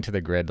plugging into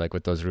the grid, like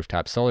with those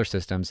rooftop solar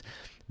systems.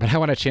 But I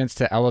want a chance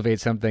to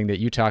elevate something that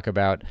you talk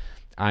about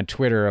on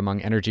Twitter,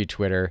 among Energy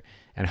Twitter,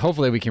 and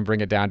hopefully we can bring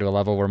it down to a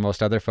level where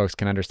most other folks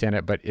can understand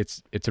it. But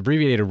it's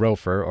abbreviated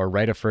ROFR, or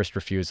right of first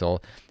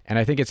refusal. And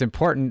I think it's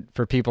important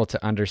for people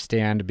to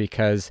understand,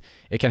 because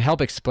it can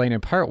help explain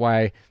in part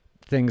why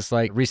things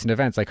like recent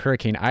events like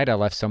Hurricane Ida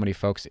left so many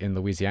folks in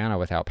Louisiana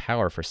without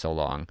power for so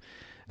long.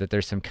 That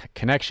there's some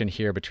connection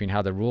here between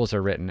how the rules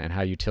are written and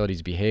how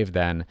utilities behave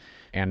then,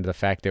 and the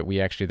fact that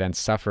we actually then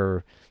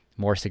suffer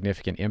more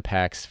significant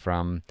impacts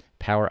from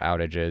power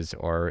outages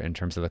or in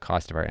terms of the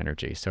cost of our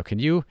energy. So can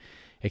you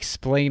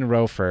explain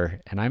ROFR?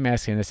 And I'm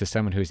asking this as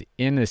someone who's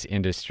in this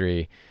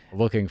industry,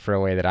 looking for a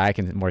way that I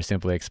can more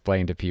simply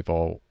explain to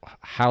people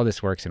how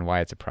this works and why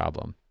it's a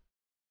problem.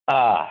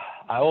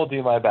 I will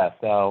do my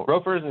best. Now,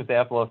 ROFR is an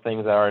example of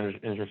things that our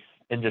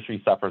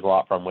industry suffers a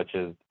lot from, which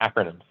is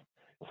acronyms.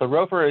 So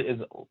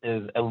ROFR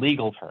is a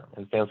legal term.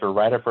 It stands for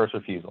right of first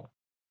refusal.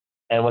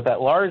 And what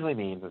that largely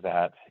means is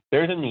that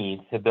there's a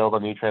need to build a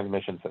new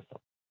transmission system,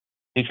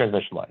 new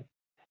transmission line.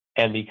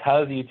 And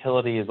because the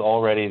utility is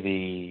already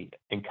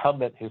the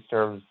incumbent who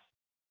serves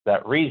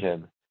that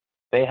region,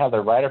 they have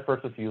the right of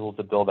first refusal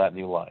to build that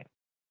new line,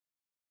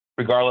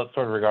 regardless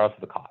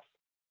of the cost.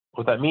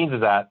 What that means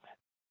is that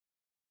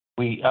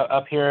we,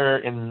 up here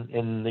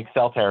in the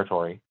Excel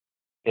territory,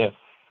 if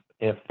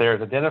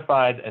there's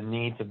identified a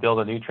need to build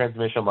a new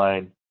transmission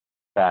line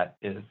that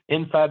is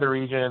inside the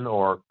region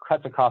or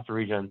cuts across the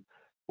region,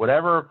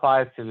 whatever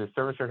applies to the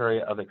service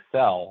territory of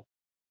Excel,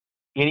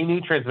 any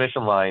new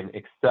transmission line,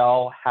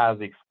 Excel has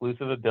the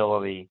exclusive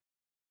ability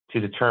to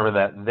determine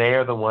that they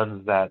are the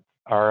ones that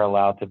are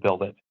allowed to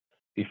build it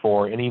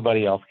before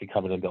anybody else can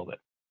come in and build it.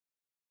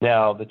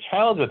 Now, the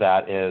challenge with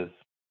that is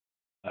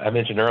I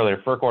mentioned earlier,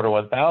 FERC Order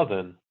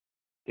 1000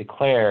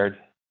 declared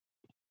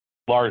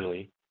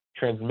largely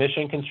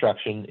transmission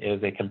construction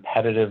is a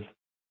competitive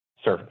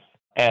service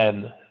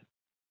and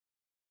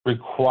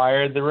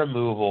required the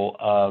removal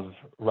of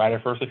right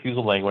of first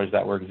refusal language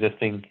that were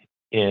existing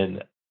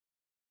in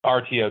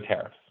RTO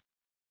tariffs.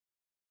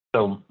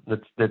 So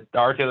the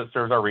RTO that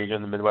serves our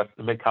region, the Midwest,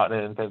 the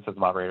Mid-Continent Independent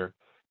System Operator,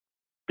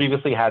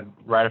 previously had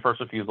right of first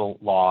refusal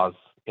laws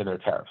in their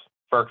tariffs.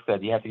 FERC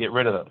said you have to get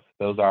rid of those.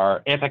 Those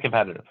are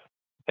anti-competitive.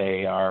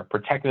 They are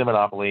protecting the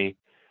monopoly,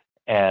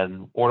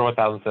 and Order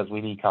 1000 says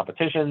we need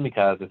competition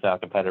because it's not a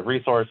competitive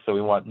resource, so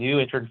we want new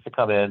entrants to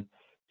come in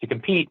to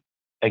compete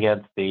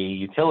against the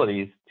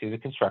utilities to the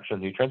construction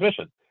of new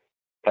transmission,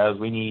 because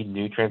we need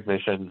new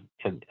transmission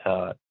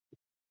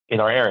in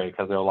our area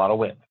because there's a lot of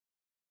wind.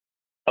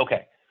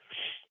 Okay.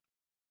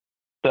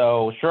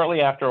 So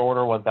shortly after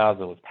Order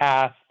 1000 was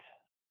passed,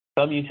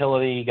 some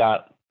utility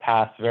got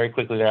passed very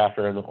quickly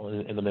thereafter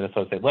in the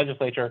Minnesota State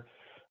Legislature,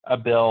 a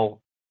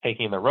bill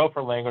taking the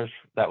ROFR language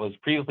that was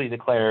previously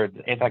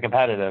declared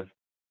anti-competitive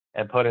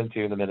and put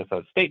into the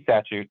Minnesota state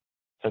statute.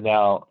 So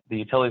now the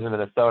utilities in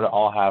Minnesota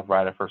all have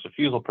right of first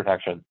refusal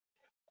protection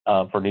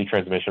for new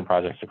transmission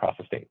projects across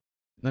the state.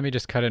 Let me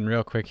just cut in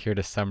real quick here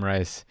to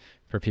summarize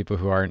for people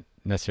who aren't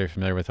necessarily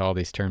familiar with all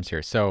these terms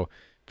here. So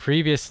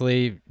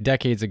previously,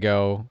 decades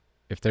ago,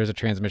 if there's a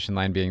transmission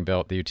line being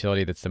built, the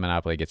utility that's the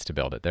monopoly gets to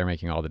build it. They're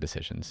making all the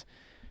decisions.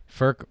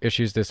 FERC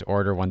issues this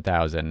Order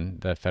 1000,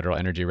 the Federal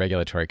Energy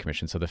Regulatory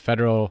Commission. So the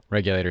federal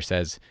regulator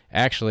says,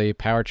 actually,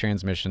 power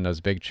transmission,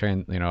 those big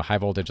high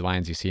voltage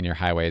lines you see near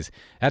highways,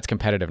 that's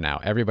competitive now.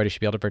 Everybody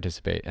should be able to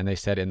participate. And they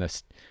said in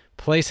the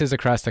places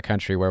across the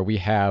country where we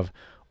have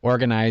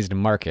organized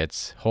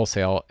markets,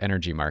 wholesale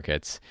energy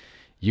markets,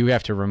 you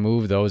have to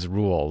remove those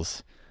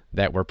rules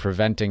that were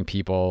preventing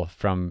people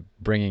from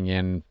bringing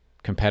in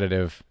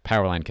competitive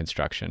power line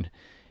construction.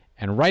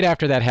 And right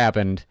after that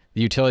happened,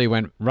 the utility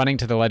went running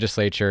to the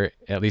legislature,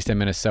 at least in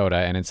Minnesota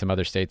and in some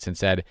other states, and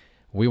said,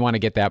 we want to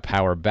get that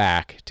power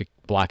back to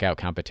block out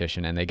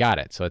competition. And they got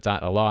it. So it's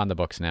a law on the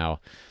books now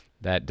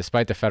that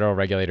despite the federal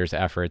regulators'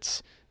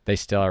 efforts, they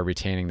still are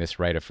retaining this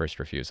right of first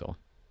refusal.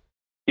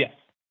 Yes.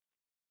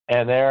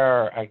 And there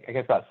are, I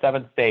guess, about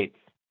 7 states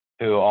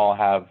who all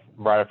have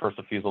right of first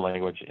refusal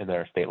language in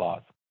their state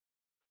laws,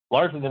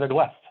 largely in the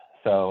Midwest.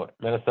 So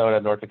Minnesota,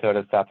 North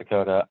Dakota, South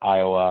Dakota,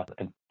 Iowa,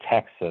 and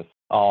Texas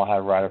all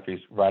have right of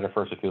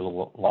first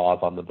refusal laws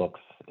on the books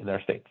in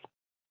their states.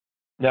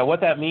 Now, what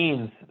that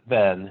means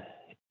then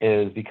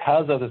is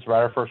because of this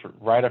right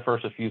of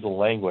first refusal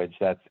language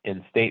that's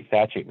in state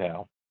statute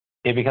now,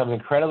 it becomes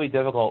incredibly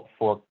difficult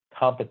for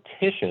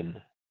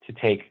competition to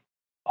take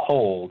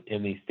hold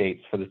in these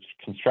states for the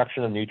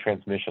construction of new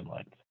transmission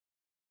lines.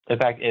 In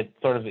fact, it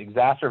sort of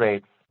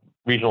exacerbates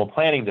regional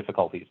planning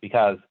difficulties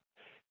because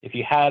if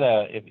you had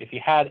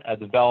a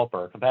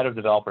developer, a competitive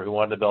developer who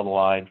wanted to build a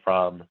line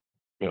from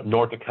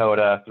North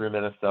Dakota through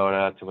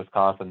Minnesota to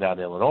Wisconsin down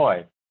to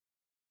Illinois,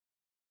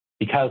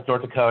 because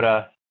North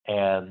Dakota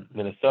and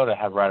Minnesota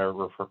have right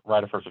of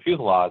first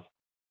refusal laws,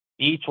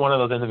 each one of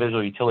those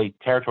individual utility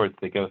territories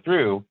that they go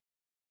through,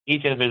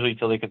 each individual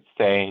utility could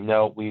say,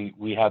 no,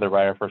 we have the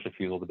right of first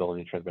refusal to build a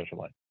new transmission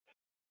line.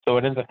 So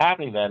what ends up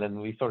happening then,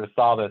 and we sort of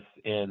saw this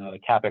in the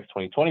CapEx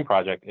 2020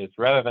 project, is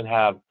rather than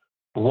have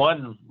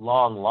one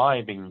long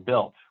line being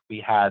built, we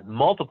had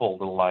multiple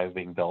little lines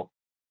being built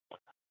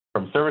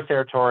from service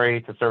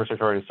territory to service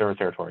territory to service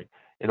territory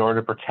in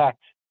order to protect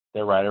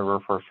their right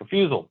of first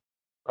refusal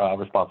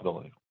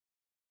responsibility.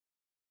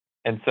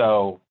 And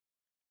so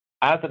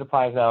as it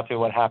applies now to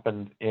what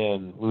happened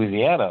in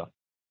Louisiana,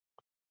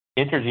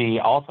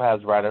 Entergy also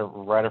has right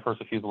of first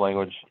refusal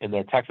language in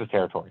their Texas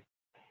territory.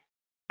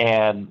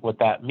 And what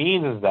that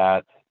means is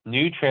that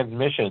new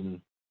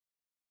transmission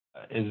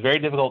is very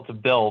difficult to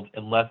build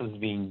unless it's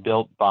being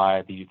built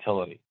by the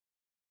utility.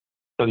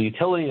 So the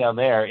utility down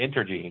there,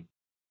 Entergy,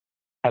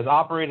 has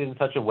operated in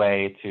such a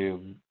way to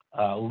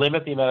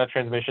limit the amount of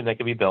transmission that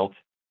can be built,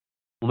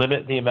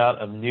 limit the amount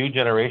of new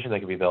generation that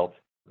can be built,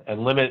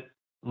 and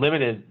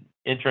limited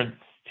entrance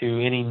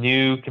to any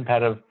new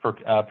competitive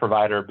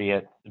provider, be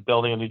it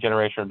building a new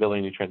generation or building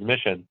a new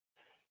transmission,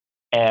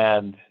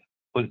 and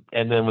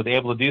then was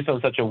able to do so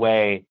in such a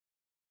way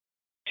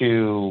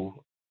to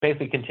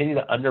basically continue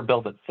to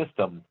underbuild its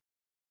system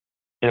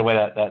in a way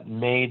that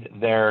made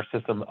their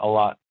system a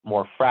lot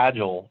more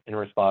fragile in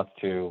response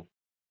to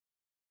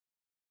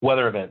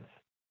weather events,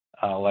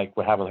 like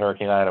what happened with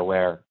Hurricane Ida,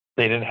 where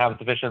they didn't have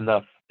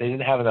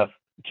enough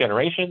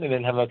generation, they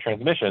didn't have enough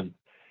transmission,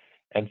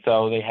 and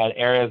so they had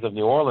areas of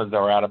New Orleans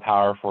that were out of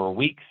power for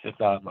weeks, if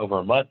not over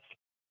a month,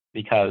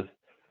 because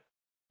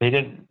they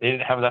didn't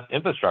have enough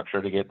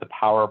infrastructure to get the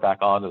power back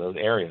onto those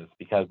areas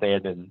because they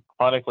had been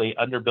chronically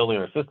underbuilding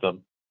their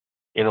system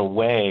in a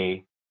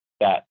way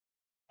that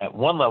at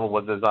one level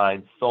was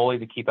designed solely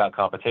to keep out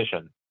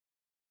competition.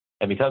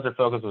 And because their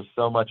focus was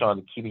so much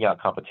on keeping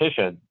out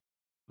competition,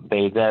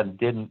 they then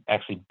didn't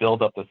actually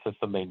build up the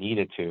system they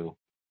needed to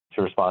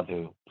respond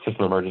to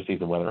system emergencies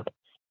and weather events.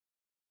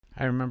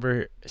 I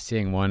remember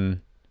seeing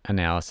one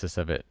analysis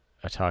of it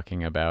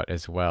talking about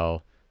as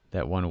well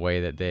that one way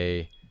that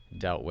they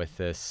dealt with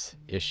this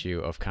issue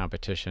of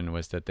competition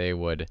was that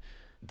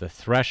the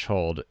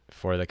threshold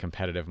for the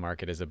competitive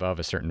market is above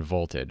a certain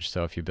voltage.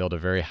 So if you build a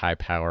very high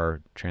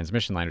power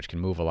transmission line, which can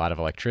move a lot of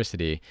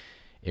electricity,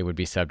 it would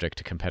be subject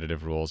to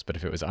competitive rules. But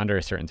if it was under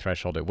a certain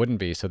threshold, it wouldn't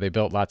be. So they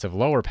built lots of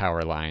lower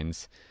power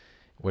lines,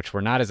 which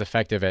were not as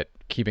effective at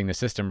keeping the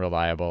system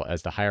reliable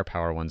as the higher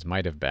power ones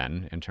might have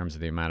been in terms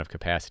of the amount of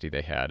capacity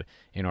they had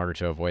in order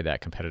to avoid that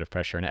competitive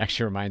pressure. And it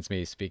actually reminds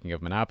me, speaking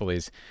of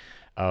monopolies,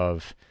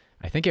 of,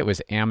 I think it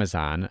was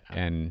Amazon,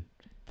 and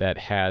that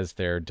has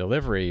their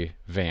delivery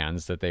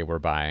vans that they were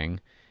buying.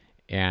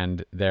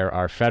 And there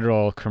are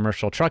federal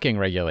commercial trucking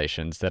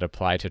regulations that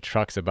apply to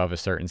trucks above a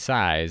certain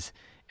size.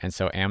 And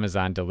so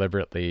Amazon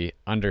deliberately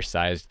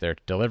undersized their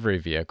delivery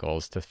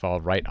vehicles to fall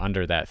right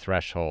under that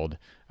threshold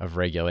of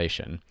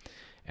regulation.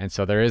 And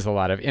so there is a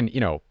lot of, and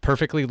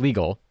perfectly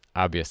legal,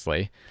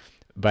 obviously,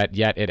 but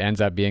yet it ends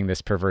up being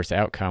this perverse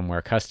outcome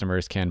where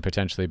customers can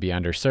potentially be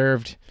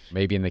underserved.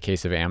 Maybe in the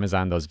case of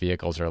Amazon, those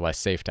vehicles are less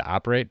safe to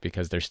operate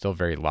because they're still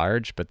very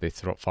large, but they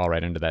fall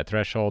right into that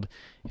threshold.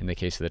 In the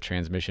case of the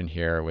transmission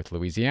here with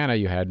Louisiana,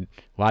 you had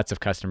lots of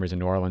customers in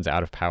New Orleans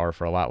out of power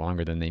for a lot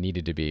longer than they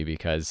needed to be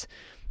because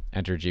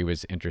Entergy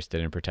was interested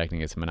in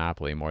protecting its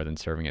monopoly more than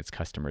serving its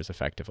customers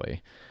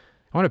effectively.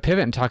 I want to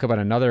pivot and talk about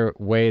another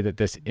way that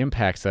this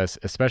impacts us,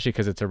 especially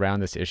because it's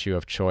around this issue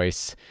of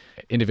choice,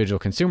 individual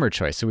consumer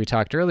choice. So we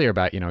talked earlier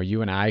about,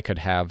 you and I could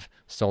have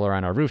solar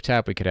on our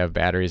rooftop. We could have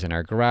batteries in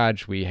our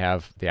garage. We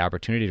have the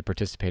opportunity to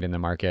participate in the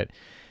market.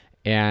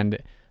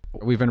 And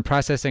we've been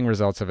processing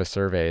results of a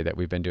survey that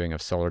we've been doing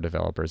of solar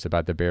developers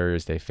about the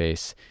barriers they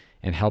face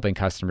in helping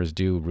customers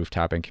do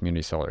rooftop and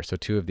community solar. So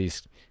two of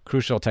these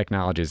crucial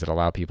technologies that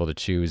allow people to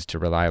choose to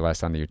rely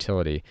less on the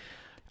utility.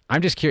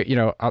 I'm just curious,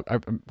 I'm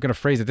going to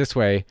phrase it this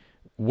way.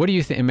 What do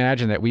you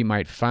imagine that we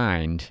might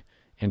find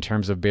in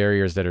terms of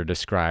barriers that are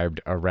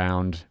described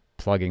around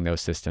plugging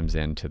those systems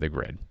into the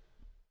grid?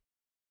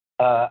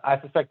 I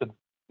suspect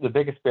the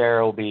biggest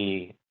barrier will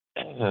be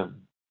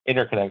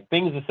interconnect,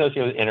 things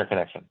associated with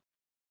interconnection.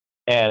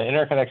 And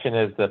interconnection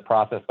is the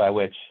process by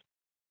which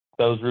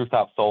those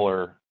rooftop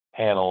solar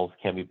panels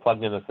can be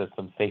plugged into the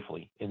system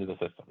safely into the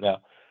system.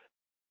 Now,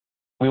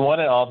 we want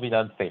it all to be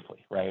done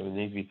safely, right? It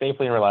needs to be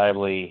safely and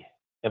reliably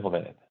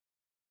implemented.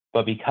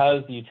 But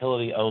because the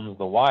utility owns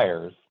the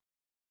wires,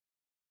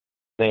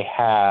 they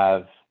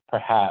have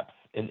perhaps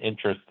an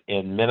interest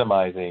in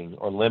minimizing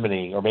or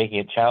limiting or making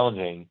it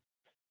challenging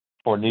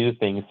for new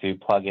things to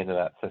plug into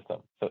that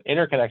system. So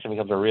interconnection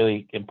becomes a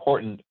really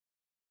important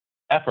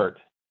effort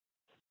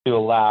to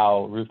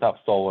allow rooftop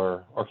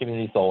solar or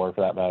community solar,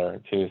 for that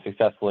matter, to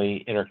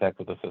successfully interconnect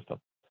with the system.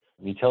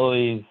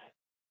 Utilities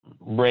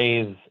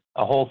raise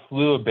a whole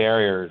slew of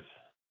barriers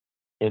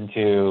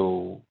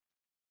into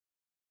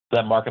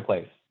that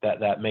marketplace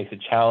that makes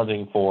it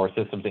challenging for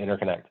systems to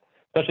interconnect,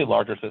 especially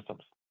larger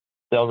systems.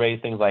 They'll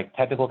raise things like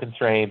technical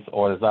constraints,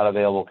 or there's not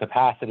available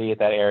capacity at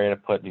that area to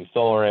put new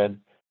solar in,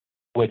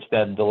 which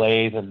then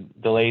delays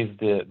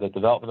the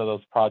development of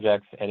those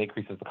projects and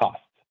increases the cost.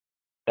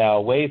 Now,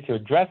 ways to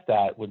address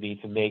that would be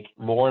to make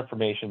more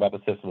information about the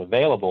system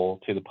available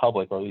to the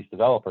public, or at least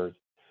developers,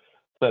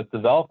 so that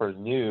developers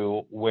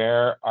knew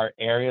where are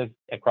areas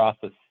across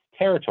the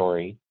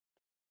territory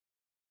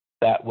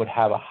that would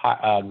have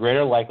a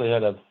greater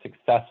likelihood of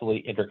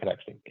successfulully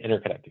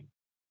interconnecting.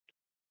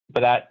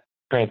 But that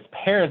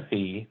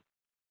transparency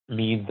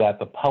means that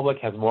the public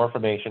has more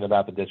information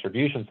about the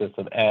distribution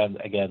system. And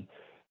again,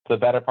 for the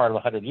better part of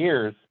 100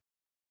 years,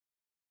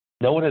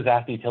 no one has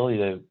asked the utility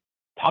to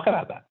talk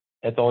about that.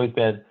 It's always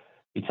been,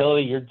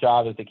 utility, your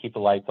job is to keep the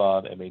lights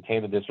on and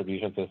maintain the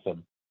distribution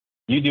system.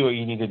 You do what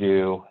you need to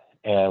do,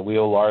 and we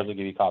will largely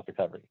give you cost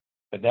recovery.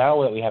 But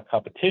now that we have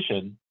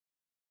competition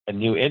and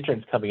new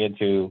entrants coming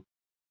into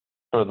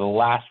sort of the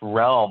last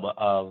realm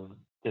of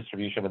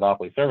distribution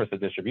monopoly service, the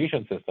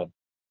distribution system,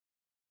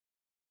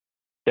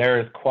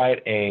 there is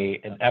quite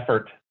an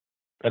effort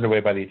underway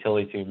by the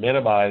utility to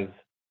minimize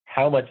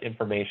how much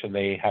information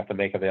they have to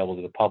make available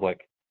to the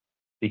public,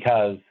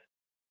 because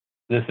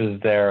this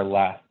is their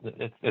last,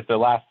 it's their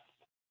last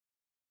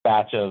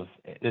batch of,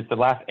 it's the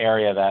last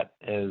area that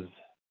has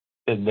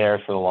been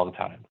theirs for a long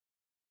time.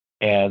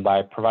 And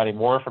by providing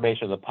more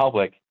information to the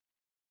public,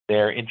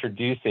 they're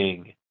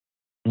introducing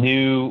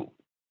new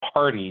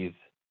parties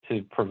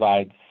to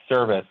provide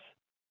service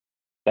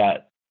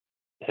that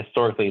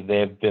historically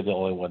they've been the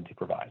only one to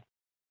provide.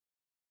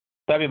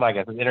 That'd be my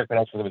guess.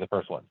 Interconnection is going to be the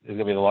first one. It's going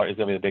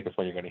to be the biggest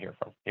one you're going to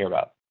hear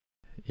about.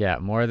 Yeah,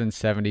 more than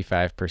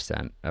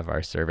 75% of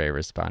our survey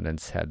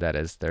respondents had that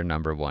as their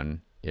number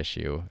one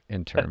issue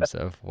in terms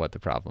of what the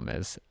problem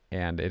is.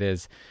 And it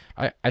is,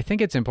 I think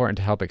it's important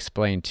to help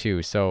explain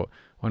too. So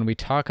when we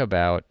talk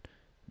about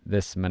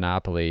this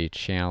monopoly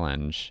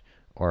challenge,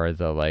 or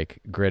the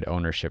grid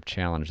ownership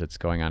challenge that's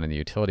going on in the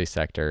utility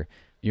sector,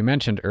 you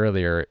mentioned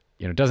earlier,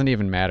 it doesn't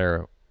even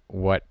matter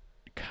what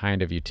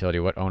kind of utility,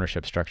 what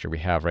ownership structure we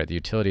have, right? The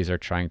utilities are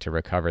trying to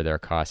recover their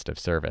cost of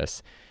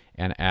service.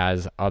 And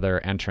as other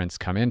entrants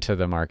come into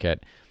the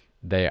market,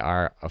 they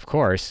are, of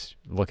course,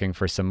 looking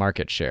for some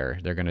market share.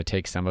 They're going to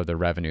take some of the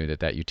revenue that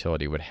that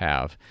utility would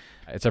have.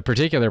 It's a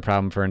particular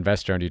problem for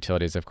investor-owned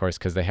utilities, of course,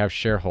 because they have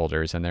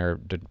shareholders, and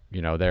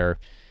they're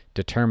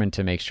determined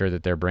to make sure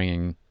that they're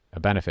bringing a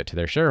benefit to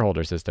their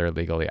shareholders, as they're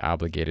legally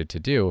obligated to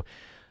do.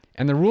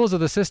 And the rules of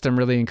the system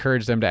really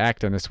encourage them to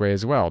act in this way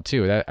as well,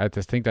 too. I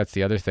just think that's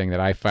the other thing that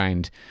I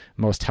find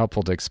most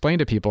helpful to explain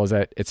to people, is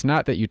that it's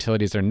not that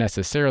utilities are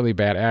necessarily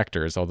bad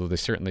actors, although they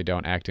certainly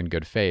don't act in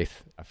good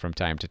faith from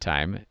time to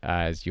time,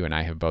 as you and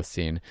I have both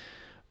seen.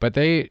 But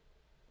they're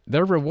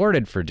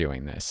rewarded for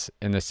doing this,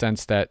 in the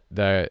sense that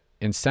the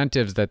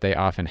incentives that they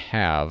often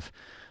have,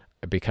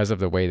 because of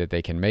the way that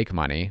they can make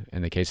money,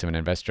 in the case of an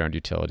investor-owned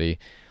utility,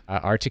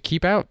 are to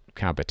keep out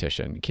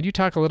competition. Can you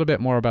talk a little bit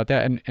more about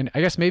that? And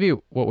I guess maybe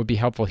what would be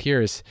helpful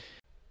here is,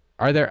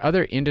 are there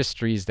other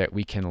industries that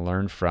we can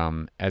learn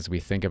from as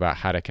we think about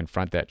how to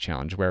confront that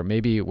challenge,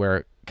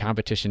 where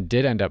competition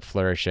did end up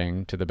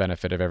flourishing to the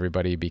benefit of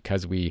everybody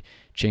because we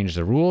changed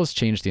the rules,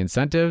 changed the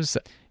incentives?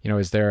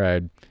 Is there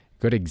a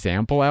good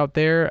example out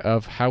there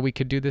of how we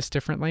could do this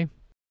differently?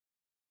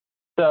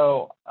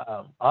 So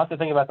I'll have to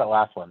think about that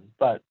last one,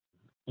 but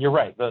you're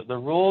right. The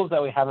rules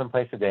that we have in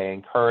place today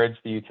encourage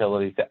the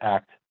utilities to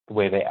act the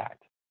way they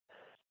act.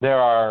 There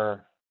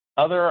are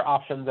other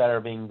options that are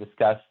being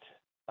discussed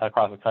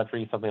across the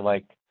country, something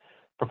like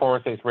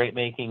performance-based rate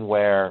making,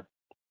 where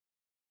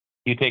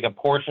you take a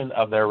portion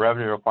of their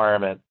revenue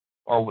requirement,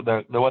 or what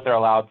they're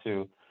allowed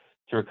to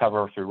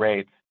recover through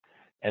rates,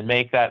 and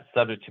make that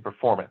subject to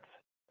performance.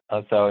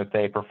 So if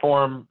they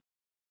perform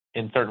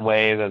in certain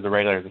ways as the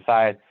regulators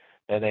decide,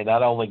 then they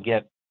not only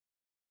get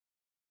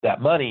that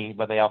money,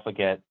 but they also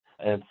get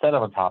an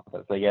incentive on top of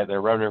it. So they get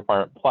their revenue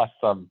requirement plus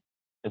some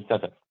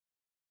incentive.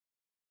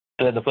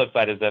 And then the flip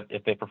side is that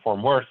if they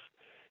perform worse,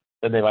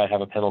 then they might have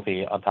a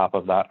penalty on top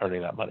of not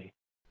earning that money.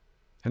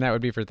 And that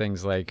would be for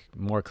things like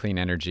more clean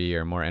energy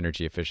or more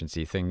energy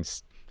efficiency,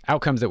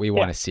 outcomes that we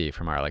want to see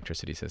from our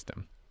electricity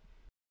system.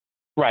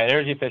 Right.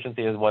 Energy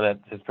efficiency is one that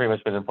has pretty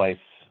much been in place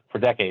for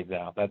decades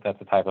now. That's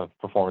the type of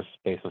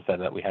performance-based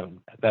incentive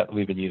that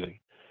we've been using.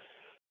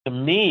 To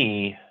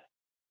me,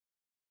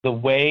 the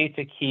way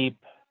to keep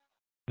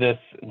this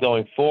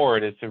going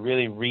forward is to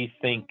really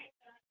rethink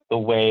the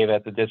way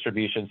that the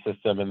distribution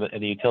system and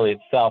the utility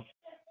itself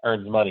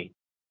earns money.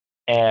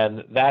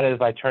 And that is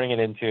by turning it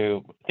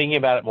into thinking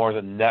about it more as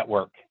a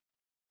network,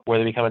 where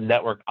they become a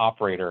network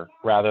operator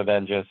rather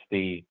than just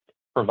the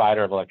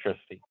provider of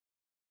electricity.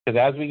 Because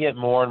as we get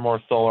more and more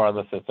solar on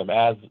the system,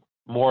 as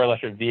more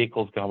electric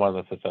vehicles come on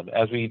the system,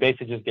 as we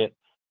basically just get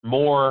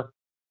more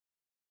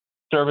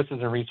services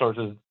and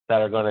resources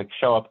that are going to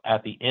show up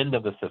at the end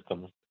of the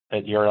system,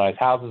 at your and I's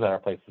houses, at our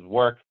places of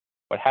work,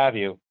 what have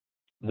you,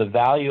 the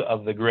value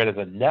of the grid as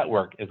a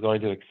network is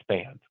going to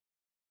expand.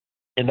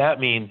 And that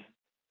means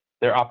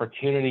their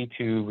opportunity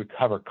to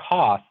recover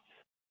costs,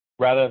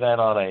 rather than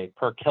on a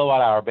per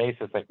kilowatt hour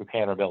basis like we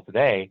pay on our bill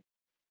today,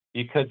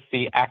 you could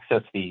see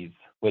access fees,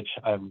 which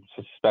I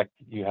suspect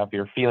you have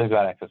your feelings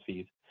about access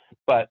fees.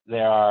 But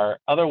there are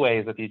other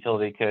ways that the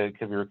utility could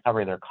be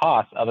recovering their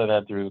costs other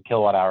than through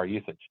kilowatt hour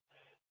usage.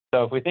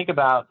 So if we think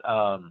about,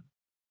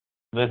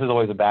 this is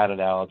always a bad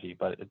analogy,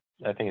 but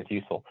I think it's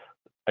useful,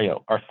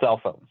 our cell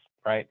phones,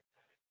 right?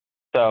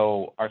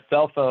 So our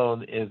cell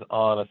phone is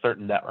on a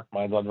certain network.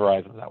 Mine's on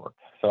Verizon network.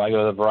 So I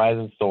go to the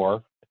Verizon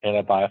store and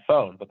I buy a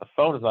phone, but the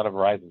phone is not a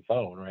Verizon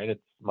phone, right?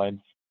 Mine's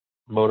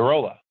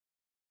Motorola,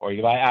 or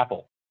you buy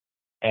Apple.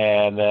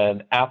 And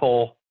then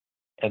Apple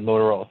and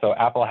Motorola. So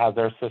Apple has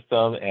their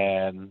system,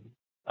 and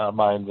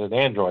mine's an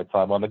Android, so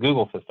I'm on the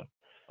Google system.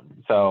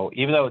 So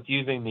even though it's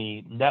using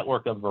the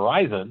network of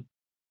Verizon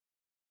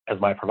as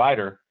my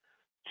provider,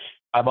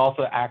 I'm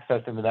also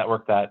accessing the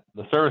network the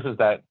services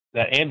that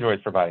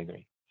Android's providing to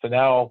me. So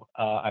now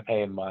I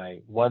pay my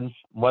one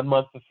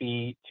month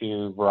fee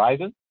to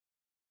Verizon,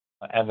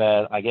 and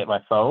then I get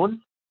my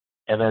phone,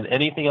 and then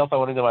anything else I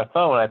want to do on my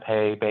phone, I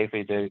pay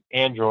basically to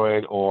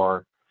Android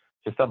or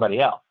to somebody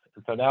else.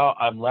 And so now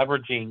I'm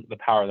leveraging the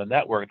power of the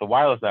network, the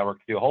wireless network,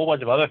 to do a whole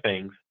bunch of other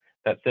things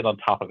that sit on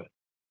top of it.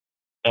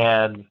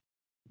 And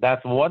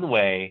that's one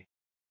way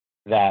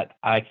that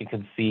I can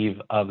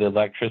conceive of the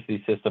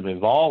electricity system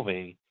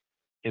evolving,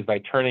 is by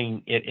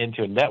turning it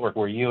into a network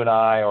where you and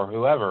I or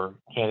whoever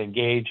can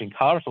engage in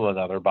commerce with one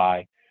another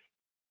by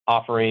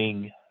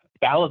offering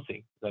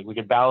balancing. Like we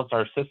could balance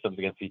our systems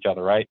against each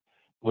other, right?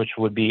 Which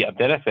would be a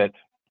benefit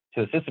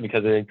to the system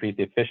because it would increase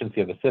the efficiency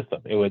of the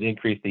system. It would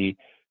increase the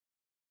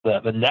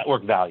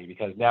network value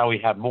because now we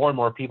have more and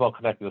more people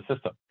connected to the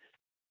system.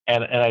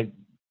 And I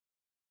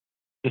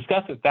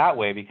discuss it that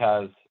way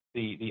because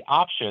the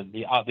option,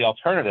 the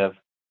alternative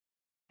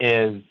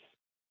is,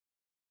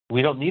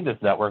 we don't need this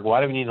network.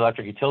 Why do we need an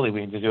electric utility? We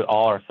can just do it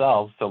all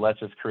ourselves. So let's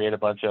just create a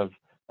bunch of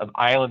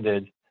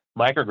islanded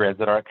microgrids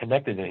that aren't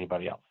connected to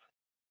anybody else.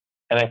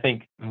 And I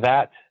think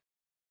that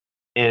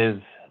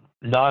is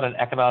not an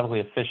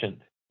economically efficient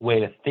way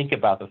to think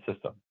about the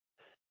system,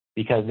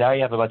 because now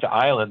you have a bunch of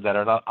islands that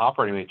are not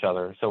operating with each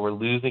other. So we're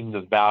losing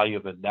the value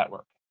of the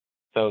network.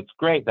 So it's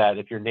great that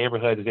if your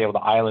neighborhood is able to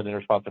island in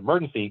response to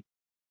emergency,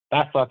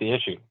 That's not the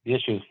issue. The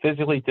issue is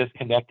physically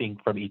disconnecting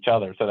from each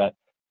other, so that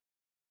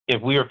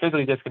if we are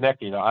physically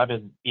disconnected, I'm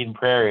in Eden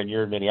Prairie and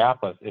you're in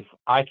Minneapolis, if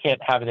I can't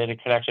have an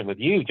interconnection with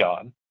you,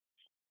 John,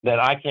 then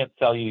I can't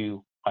sell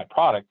you my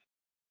product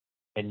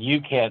and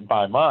you can't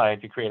buy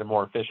mine to create a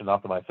more efficient,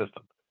 optimized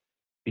system.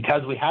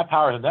 Because we have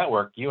power in the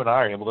network, you and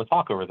I are able to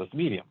talk over this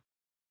medium.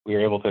 We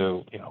are able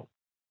to,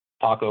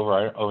 talk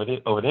over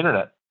the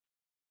internet.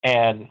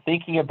 And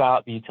thinking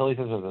about the utilities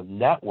as a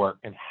network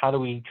and how do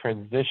we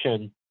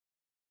transition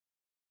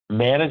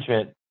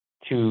management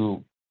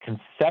to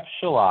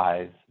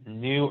conceptualize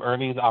new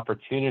earnings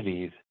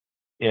opportunities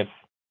if,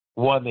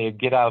 one, they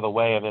get out of the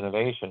way of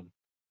innovation,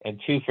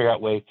 and two, figure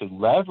out ways to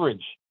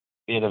leverage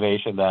the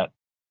innovation that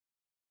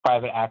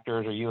private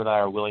actors or you and I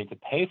are willing to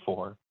pay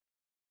for,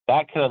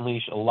 that can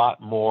unleash a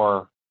lot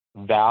more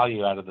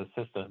value out of the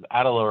system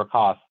at a lower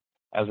cost,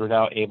 as we're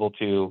now able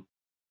to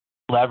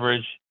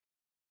leverage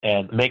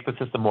and make the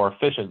system more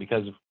efficient,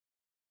 because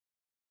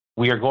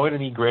we are going to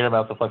need greater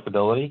amounts of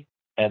flexibility.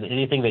 And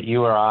anything that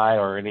you or I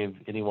or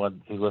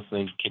anyone who's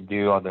listening can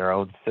do on their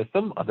own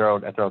system, at their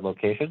own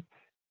location,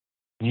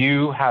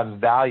 you have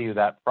value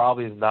that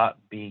probably is not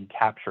being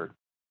captured.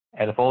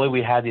 And if only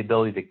we had the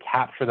ability to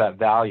capture that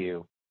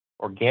value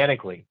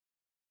organically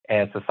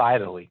and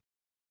societally,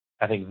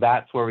 I think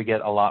that's where we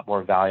get a lot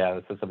more value out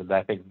of the system. And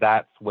I think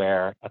that's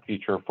where a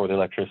future for the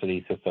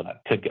electricity system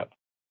could go.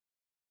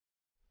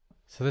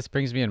 So this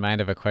brings me in mind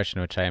of a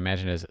question which I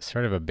imagine is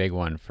sort of a big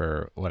one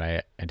for what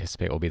I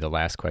anticipate will be the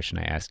last question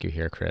I ask you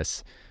here,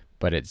 Chris.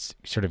 But it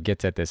sort of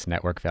gets at this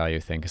network value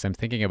thing, because I'm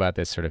thinking about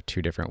this sort of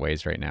two different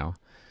ways right now.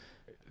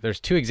 There's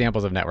two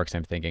examples of networks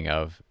I'm thinking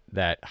of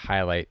that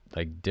highlight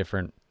like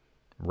different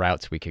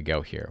routes we could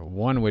go here.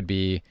 One would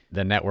be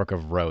the network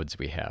of roads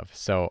we have.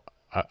 So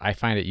I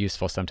find it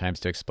useful sometimes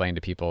to explain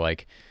to people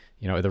like,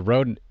 the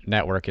road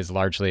network is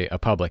largely a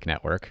public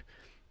network.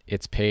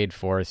 It's paid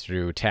for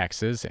through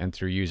taxes and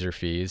through user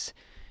fees,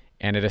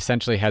 and it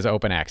essentially has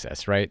open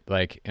access, right?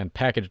 Like, and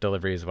package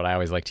delivery is what I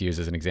always like to use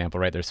as an example,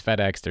 right? There's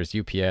FedEx, there's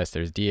UPS,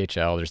 there's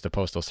DHL, there's the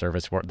Postal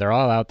Service. They're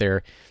all out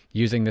there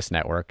using this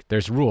network.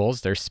 There's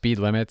rules, there's speed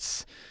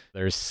limits,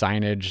 there's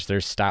signage,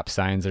 there's stop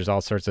signs, there's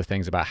all sorts of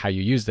things about how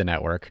you use the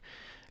network.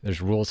 There's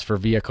rules for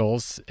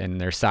vehicles and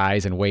their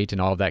size and weight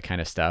and all of that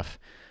kind of stuff.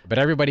 But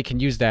everybody can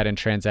use that and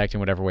transact in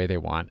whatever way they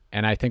want.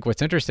 And I think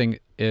what's interesting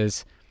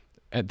is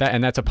that,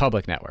 and that's a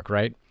public network,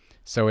 right?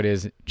 So it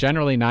is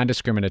generally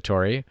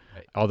non-discriminatory,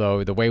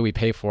 although the way we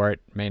pay for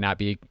it may not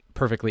be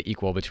perfectly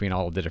equal between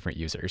all of the different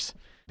users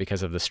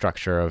because of the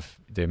structure of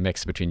the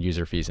mix between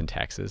user fees and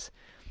taxes.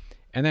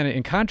 And then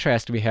in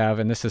contrast, we have,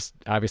 and this is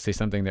obviously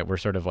something that we're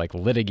sort of like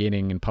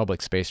litigating in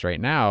public space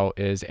right now,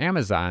 is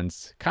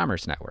Amazon's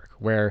commerce network,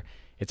 where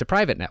it's a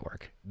private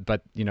network,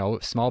 but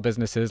small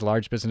businesses,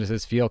 large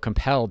businesses feel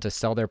compelled to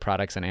sell their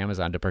products on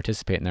Amazon to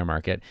participate in their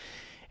market.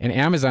 And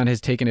Amazon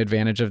has taken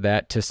advantage of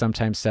that to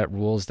sometimes set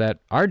rules that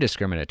are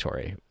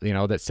discriminatory,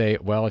 that say,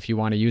 well, if you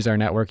want to use our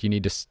network, you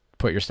need to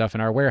put your stuff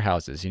in our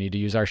warehouses, you need to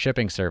use our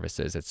shipping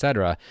services, et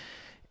cetera.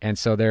 And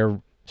so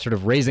they're sort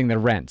of raising the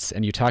rents.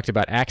 And you talked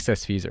about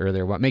access fees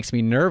earlier. What makes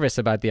me nervous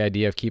about the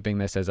idea of keeping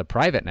this as a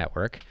private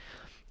network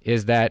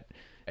is that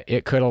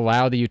it could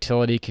allow the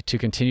utility to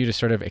continue to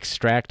sort of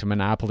extract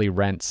monopoly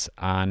rents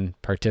on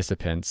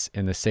participants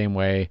in the same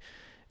way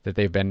that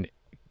they've been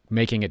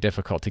making it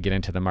difficult to get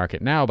into the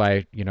market now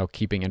by,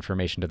 keeping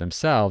information to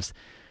themselves.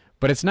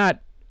 But it's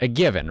not a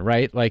given,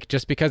 right? Like,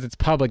 just because it's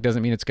public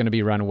doesn't mean it's going to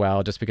be run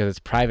well. Just because it's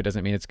private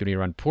doesn't mean it's going to be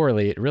run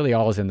poorly. It really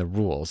all is in the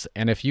rules.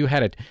 And if you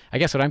had I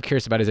guess what I'm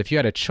curious about is if you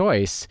had a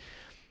choice,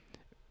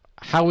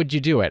 how would you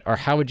do it? Or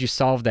how would you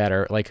solve that?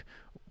 Or like,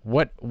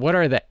 what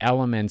are the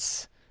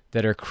elements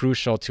that are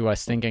crucial to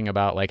us thinking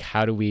about, like,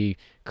 how do we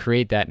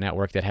create that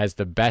network that has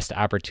the best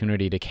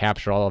opportunity to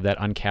capture all of that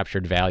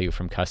uncaptured value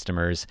from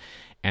customers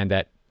and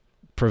that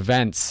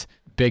prevents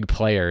big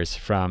players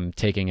from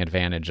taking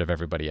advantage of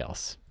everybody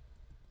else?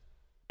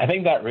 I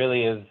think that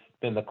really has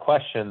been the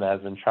question that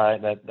has been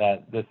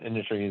that this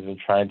industry has been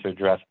trying to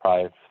address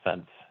probably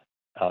since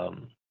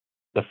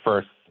the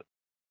first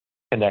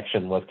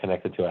connection was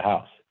connected to a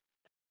house,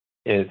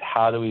 is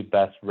how do we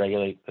best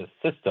regulate the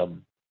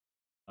system,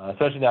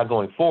 especially now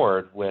going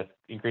forward with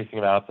increasing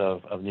amounts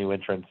of new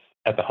entrants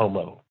at the home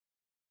level.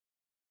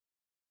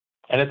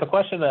 And it's a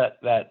question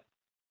that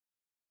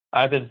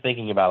I've been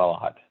thinking about a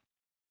lot.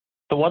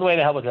 So one way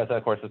to help address that,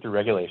 of course, is through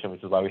regulation,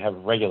 which is why we have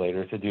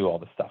regulators to do all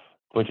this stuff,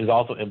 which is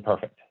also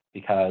imperfect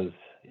because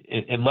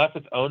unless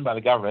it's owned by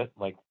the government,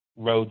 like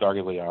roads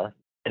arguably are,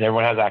 and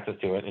everyone has access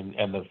to it,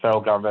 and the federal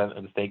government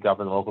and the state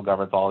government and local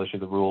governments all issue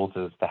the rules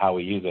as to how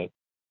we use it.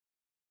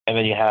 And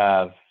then you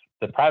have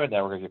the private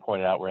network, as you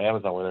pointed out, where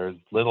Amazon, where there's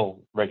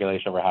little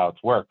regulation over how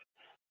it's worked.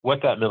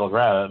 What's that middle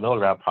ground? That middle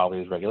ground probably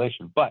is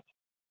regulation. But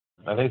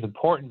I think it's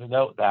important to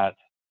note that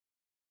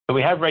so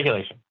we have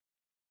regulation.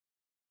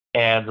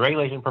 And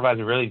regulation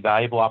provides a really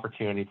valuable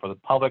opportunity for the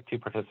public to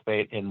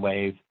participate in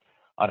ways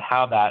on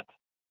how that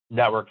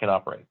network can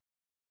operate.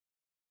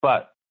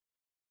 But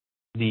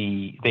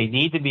they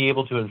need to be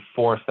able to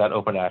enforce that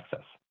open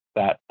access.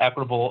 that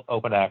equitable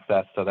open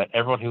access so that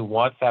everyone who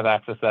wants to have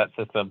access to that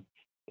system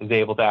is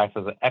able to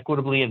access it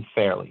equitably and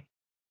fairly.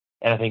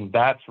 And I think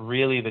that's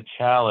really the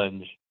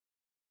challenge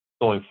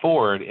going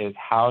forward, is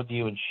how do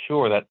you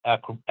ensure that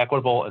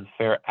equitable and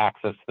fair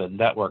access to the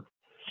network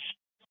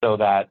so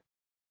that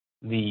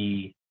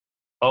the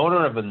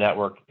owner of the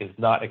network is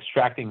not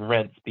extracting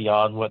rents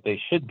beyond what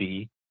they should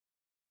be,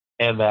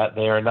 and that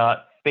they are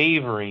not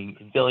favoring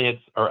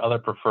affiliates or other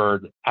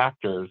preferred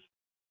actors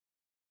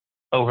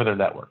over their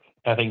network.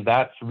 I think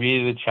that's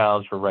really the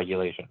challenge for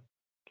regulation,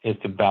 is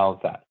to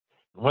balance that.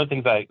 One of the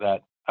things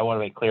that I want to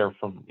make clear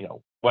from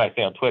what I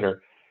say on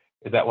Twitter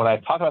is that when I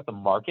talk about the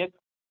market,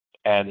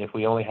 and if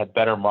we only had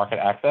better market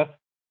access,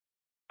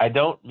 I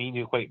don't mean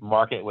to equate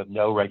market with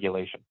no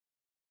regulation.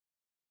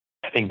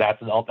 I think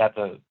that's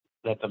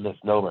a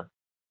misnomer.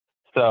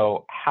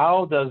 So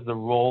how does the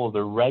role of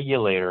the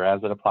regulator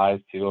as it applies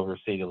to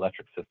overseeing the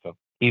electric system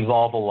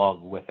evolve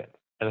along with it?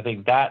 And I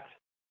think that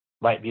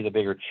might be the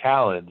bigger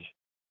challenge,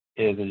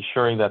 is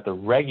ensuring that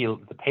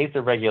the pace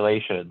of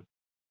regulation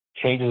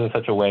changes in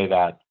such a way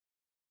that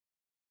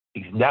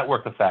these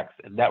network effects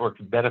and network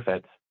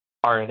benefits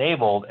are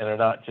enabled and are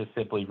not just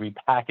simply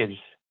repackaged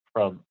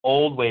from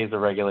old ways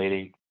of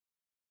regulating,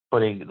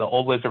 putting the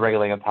old ways of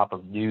regulating on top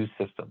of new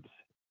systems.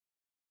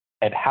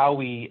 And how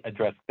we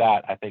address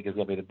that, I think, is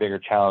going to be the bigger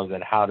challenge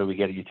than how do we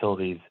get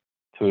utilities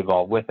to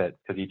evolve with it.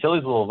 Because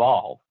utilities will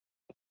evolve.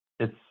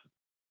 It's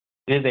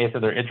in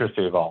their interest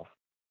to evolve.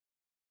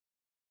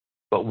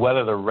 But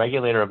whether the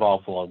regulator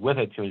evolves along with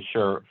it to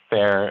ensure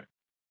fair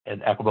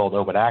and equitable and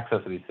open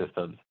access to these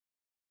systems,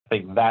 I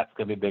think that's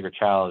going to be a bigger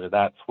challenge. And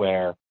that's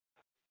where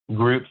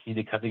groups need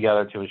to come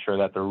together to ensure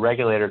that the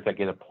regulators that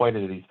get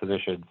appointed to these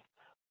positions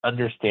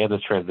understand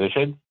this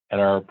transition and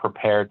are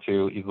prepared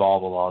to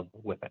evolve along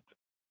with it.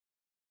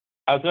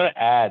 I was going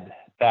to add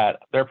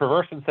that there are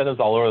perverse incentives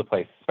all over the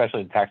place,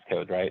 especially in tax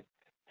code, right?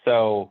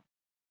 So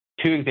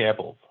 2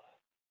 examples.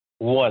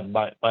 One,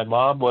 my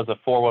mom was a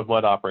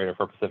 411 operator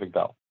for Pacific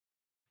Bell,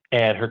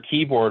 and her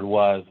keyboard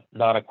was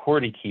not a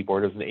QWERTY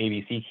keyboard, it was an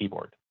ABC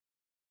keyboard.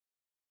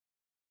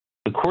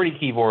 The QWERTY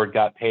keyboard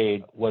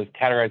was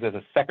categorized as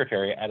a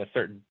secretary at a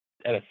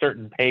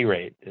certain pay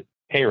rate,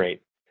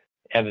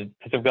 and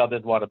Pacific Bell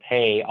didn't want to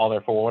pay all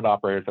their 411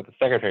 operators at the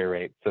secretary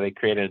rate, so they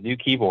created a new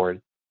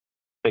keyboard.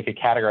 They could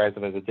categorize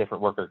them as a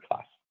different worker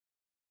class.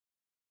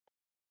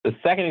 The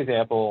second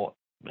example,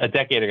 a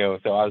decade ago,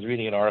 so I was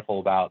reading an article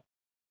about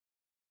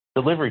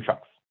delivery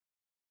trucks.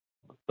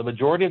 The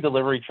majority of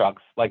delivery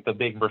trucks, like the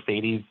big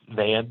Mercedes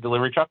van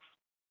delivery trucks,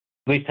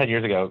 at least 10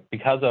 years ago,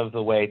 because of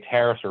the way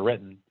tariffs are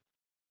written,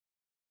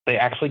 they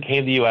actually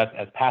came to the U.S.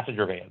 as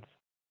passenger vans,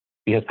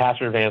 because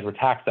passenger vans were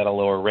taxed at a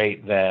lower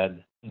rate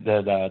than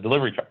the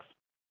delivery trucks.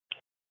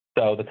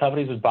 So the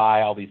companies would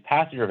buy all these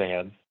passenger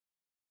vans,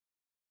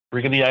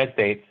 bring them to the United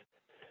States.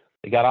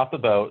 They got off the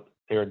boat.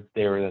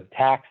 They were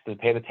taxed and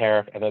pay the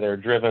tariff, and then they were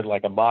driven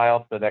like a mile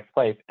to the next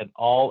place, and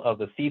all of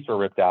the seats were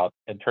ripped out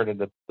and turned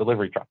into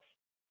delivery trucks.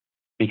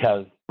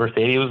 Because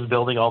Mercedes was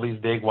building all these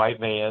big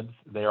white vans.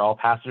 They're all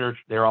passenger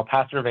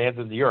vans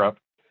in Europe.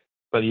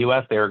 For the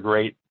U.S., they were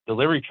great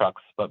delivery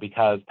trucks, but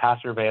because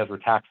passenger vans were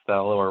taxed at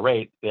a lower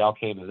rate, they all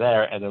came to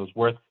there, and it was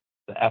worth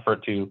the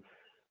effort to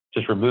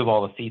just remove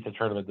all the seats and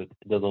turn them into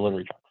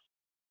delivery trucks.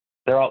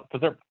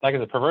 Like I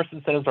said, perverse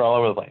incentives are all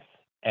over the place,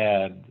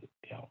 and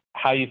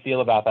how you feel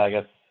about that, I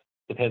guess,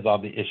 depends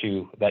on the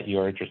issue that you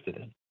are interested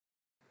in.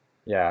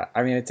 Yeah,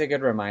 I mean, it's a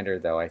good reminder,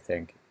 though. I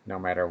think no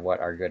matter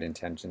what our good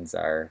intentions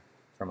are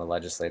from a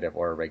legislative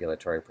or a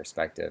regulatory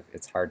perspective,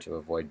 it's hard to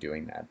avoid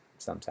doing that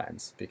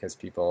sometimes, because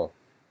people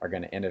are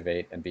going to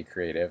innovate and be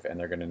creative, and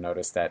they're going to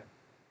notice that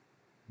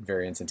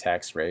variance in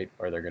tax rate,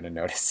 or they're going to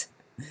notice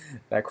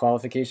that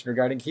qualification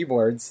regarding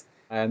keyboards,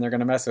 and they're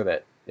going to mess with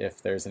it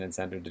if there's an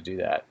incentive to do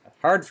that.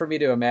 Hard for me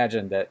to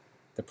imagine that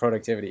the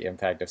productivity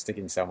impact of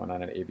sticking someone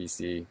on an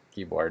ABC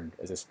keyboard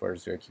as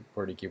opposed to a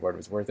QWERTY keyboard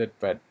was worth it,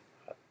 but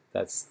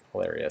that's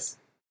hilarious.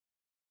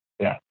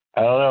 Yeah,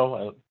 I don't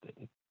know.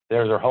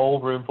 There's a whole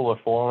room full of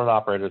 411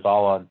 operators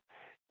all on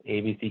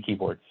ABC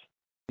keyboards.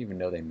 I didn't even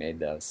know they made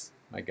those.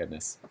 My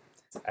goodness.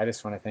 I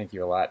just want to thank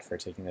you a lot for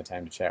taking the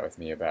time to chat with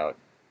me about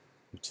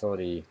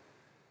utility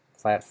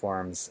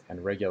platforms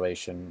and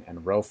regulation and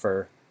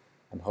ROFR.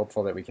 I'm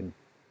hopeful that we can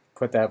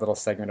put that little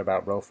segment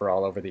about ROFR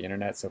all over the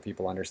internet so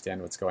people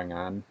understand what's going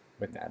on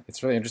with that.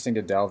 It's really interesting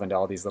to delve into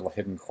all these little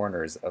hidden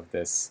corners of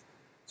this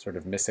sort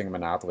of missing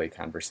monopoly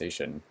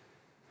conversation,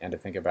 and to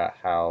think about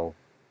how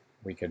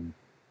we could,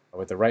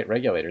 with the right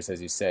regulators,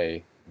 as you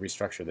say,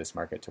 restructure this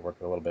market to work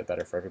a little bit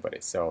better for everybody.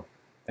 So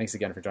thanks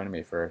again for joining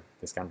me for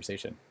this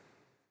conversation.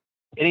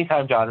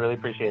 Anytime, John. Really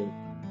appreciate it.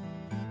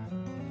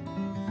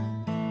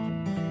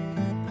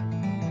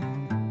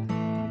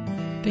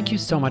 Thank you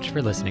so much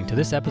for listening to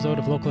this episode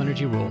of Local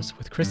Energy Rules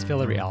with Chris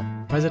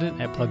Villarreal,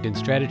 President at Plugged In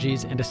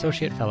Strategies and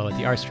Associate Fellow at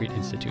the R Street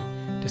Institute,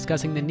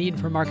 discussing the need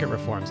for market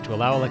reforms to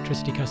allow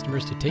electricity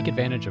customers to take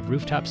advantage of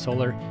rooftop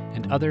solar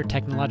and other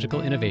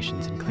technological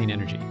innovations in clean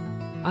energy.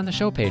 On the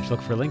show page,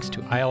 look for links to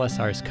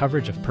ILSR's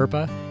coverage of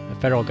PURPA, the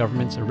federal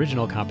government's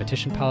original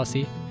competition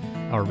policy,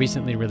 our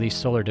recently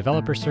released Solar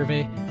Developer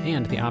Survey,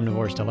 and the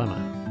Omnivore's Dilemma.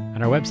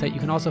 On our website, you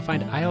can also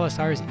find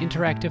ILSR's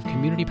interactive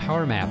community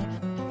power map,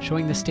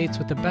 showing the states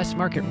with the best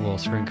market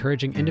rules for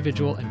encouraging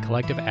individual and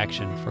collective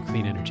action for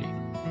clean energy.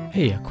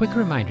 Hey, a quick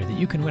reminder that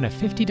you can win a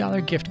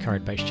 $50 gift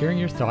card by sharing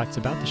your thoughts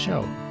about the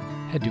show.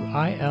 Head to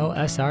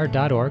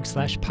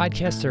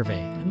ilsr.org/podcast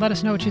survey and let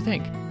us know what you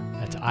think.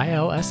 That's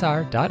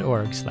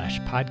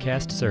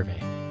ilsr.org/podcast survey.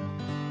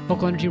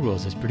 Local Energy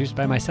Rules is produced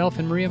by myself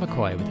and Maria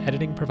McCoy, with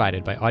editing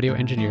provided by audio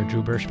engineer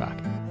Drew Berschbach.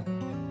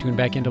 Tune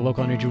back into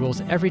Local Energy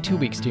Rules every 2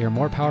 weeks to hear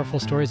more powerful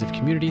stories of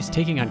communities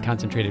taking on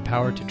concentrated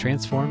power to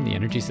transform the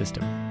energy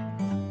system.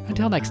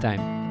 Until next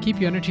time, keep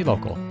your energy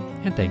local,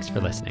 and thanks for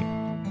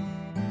listening.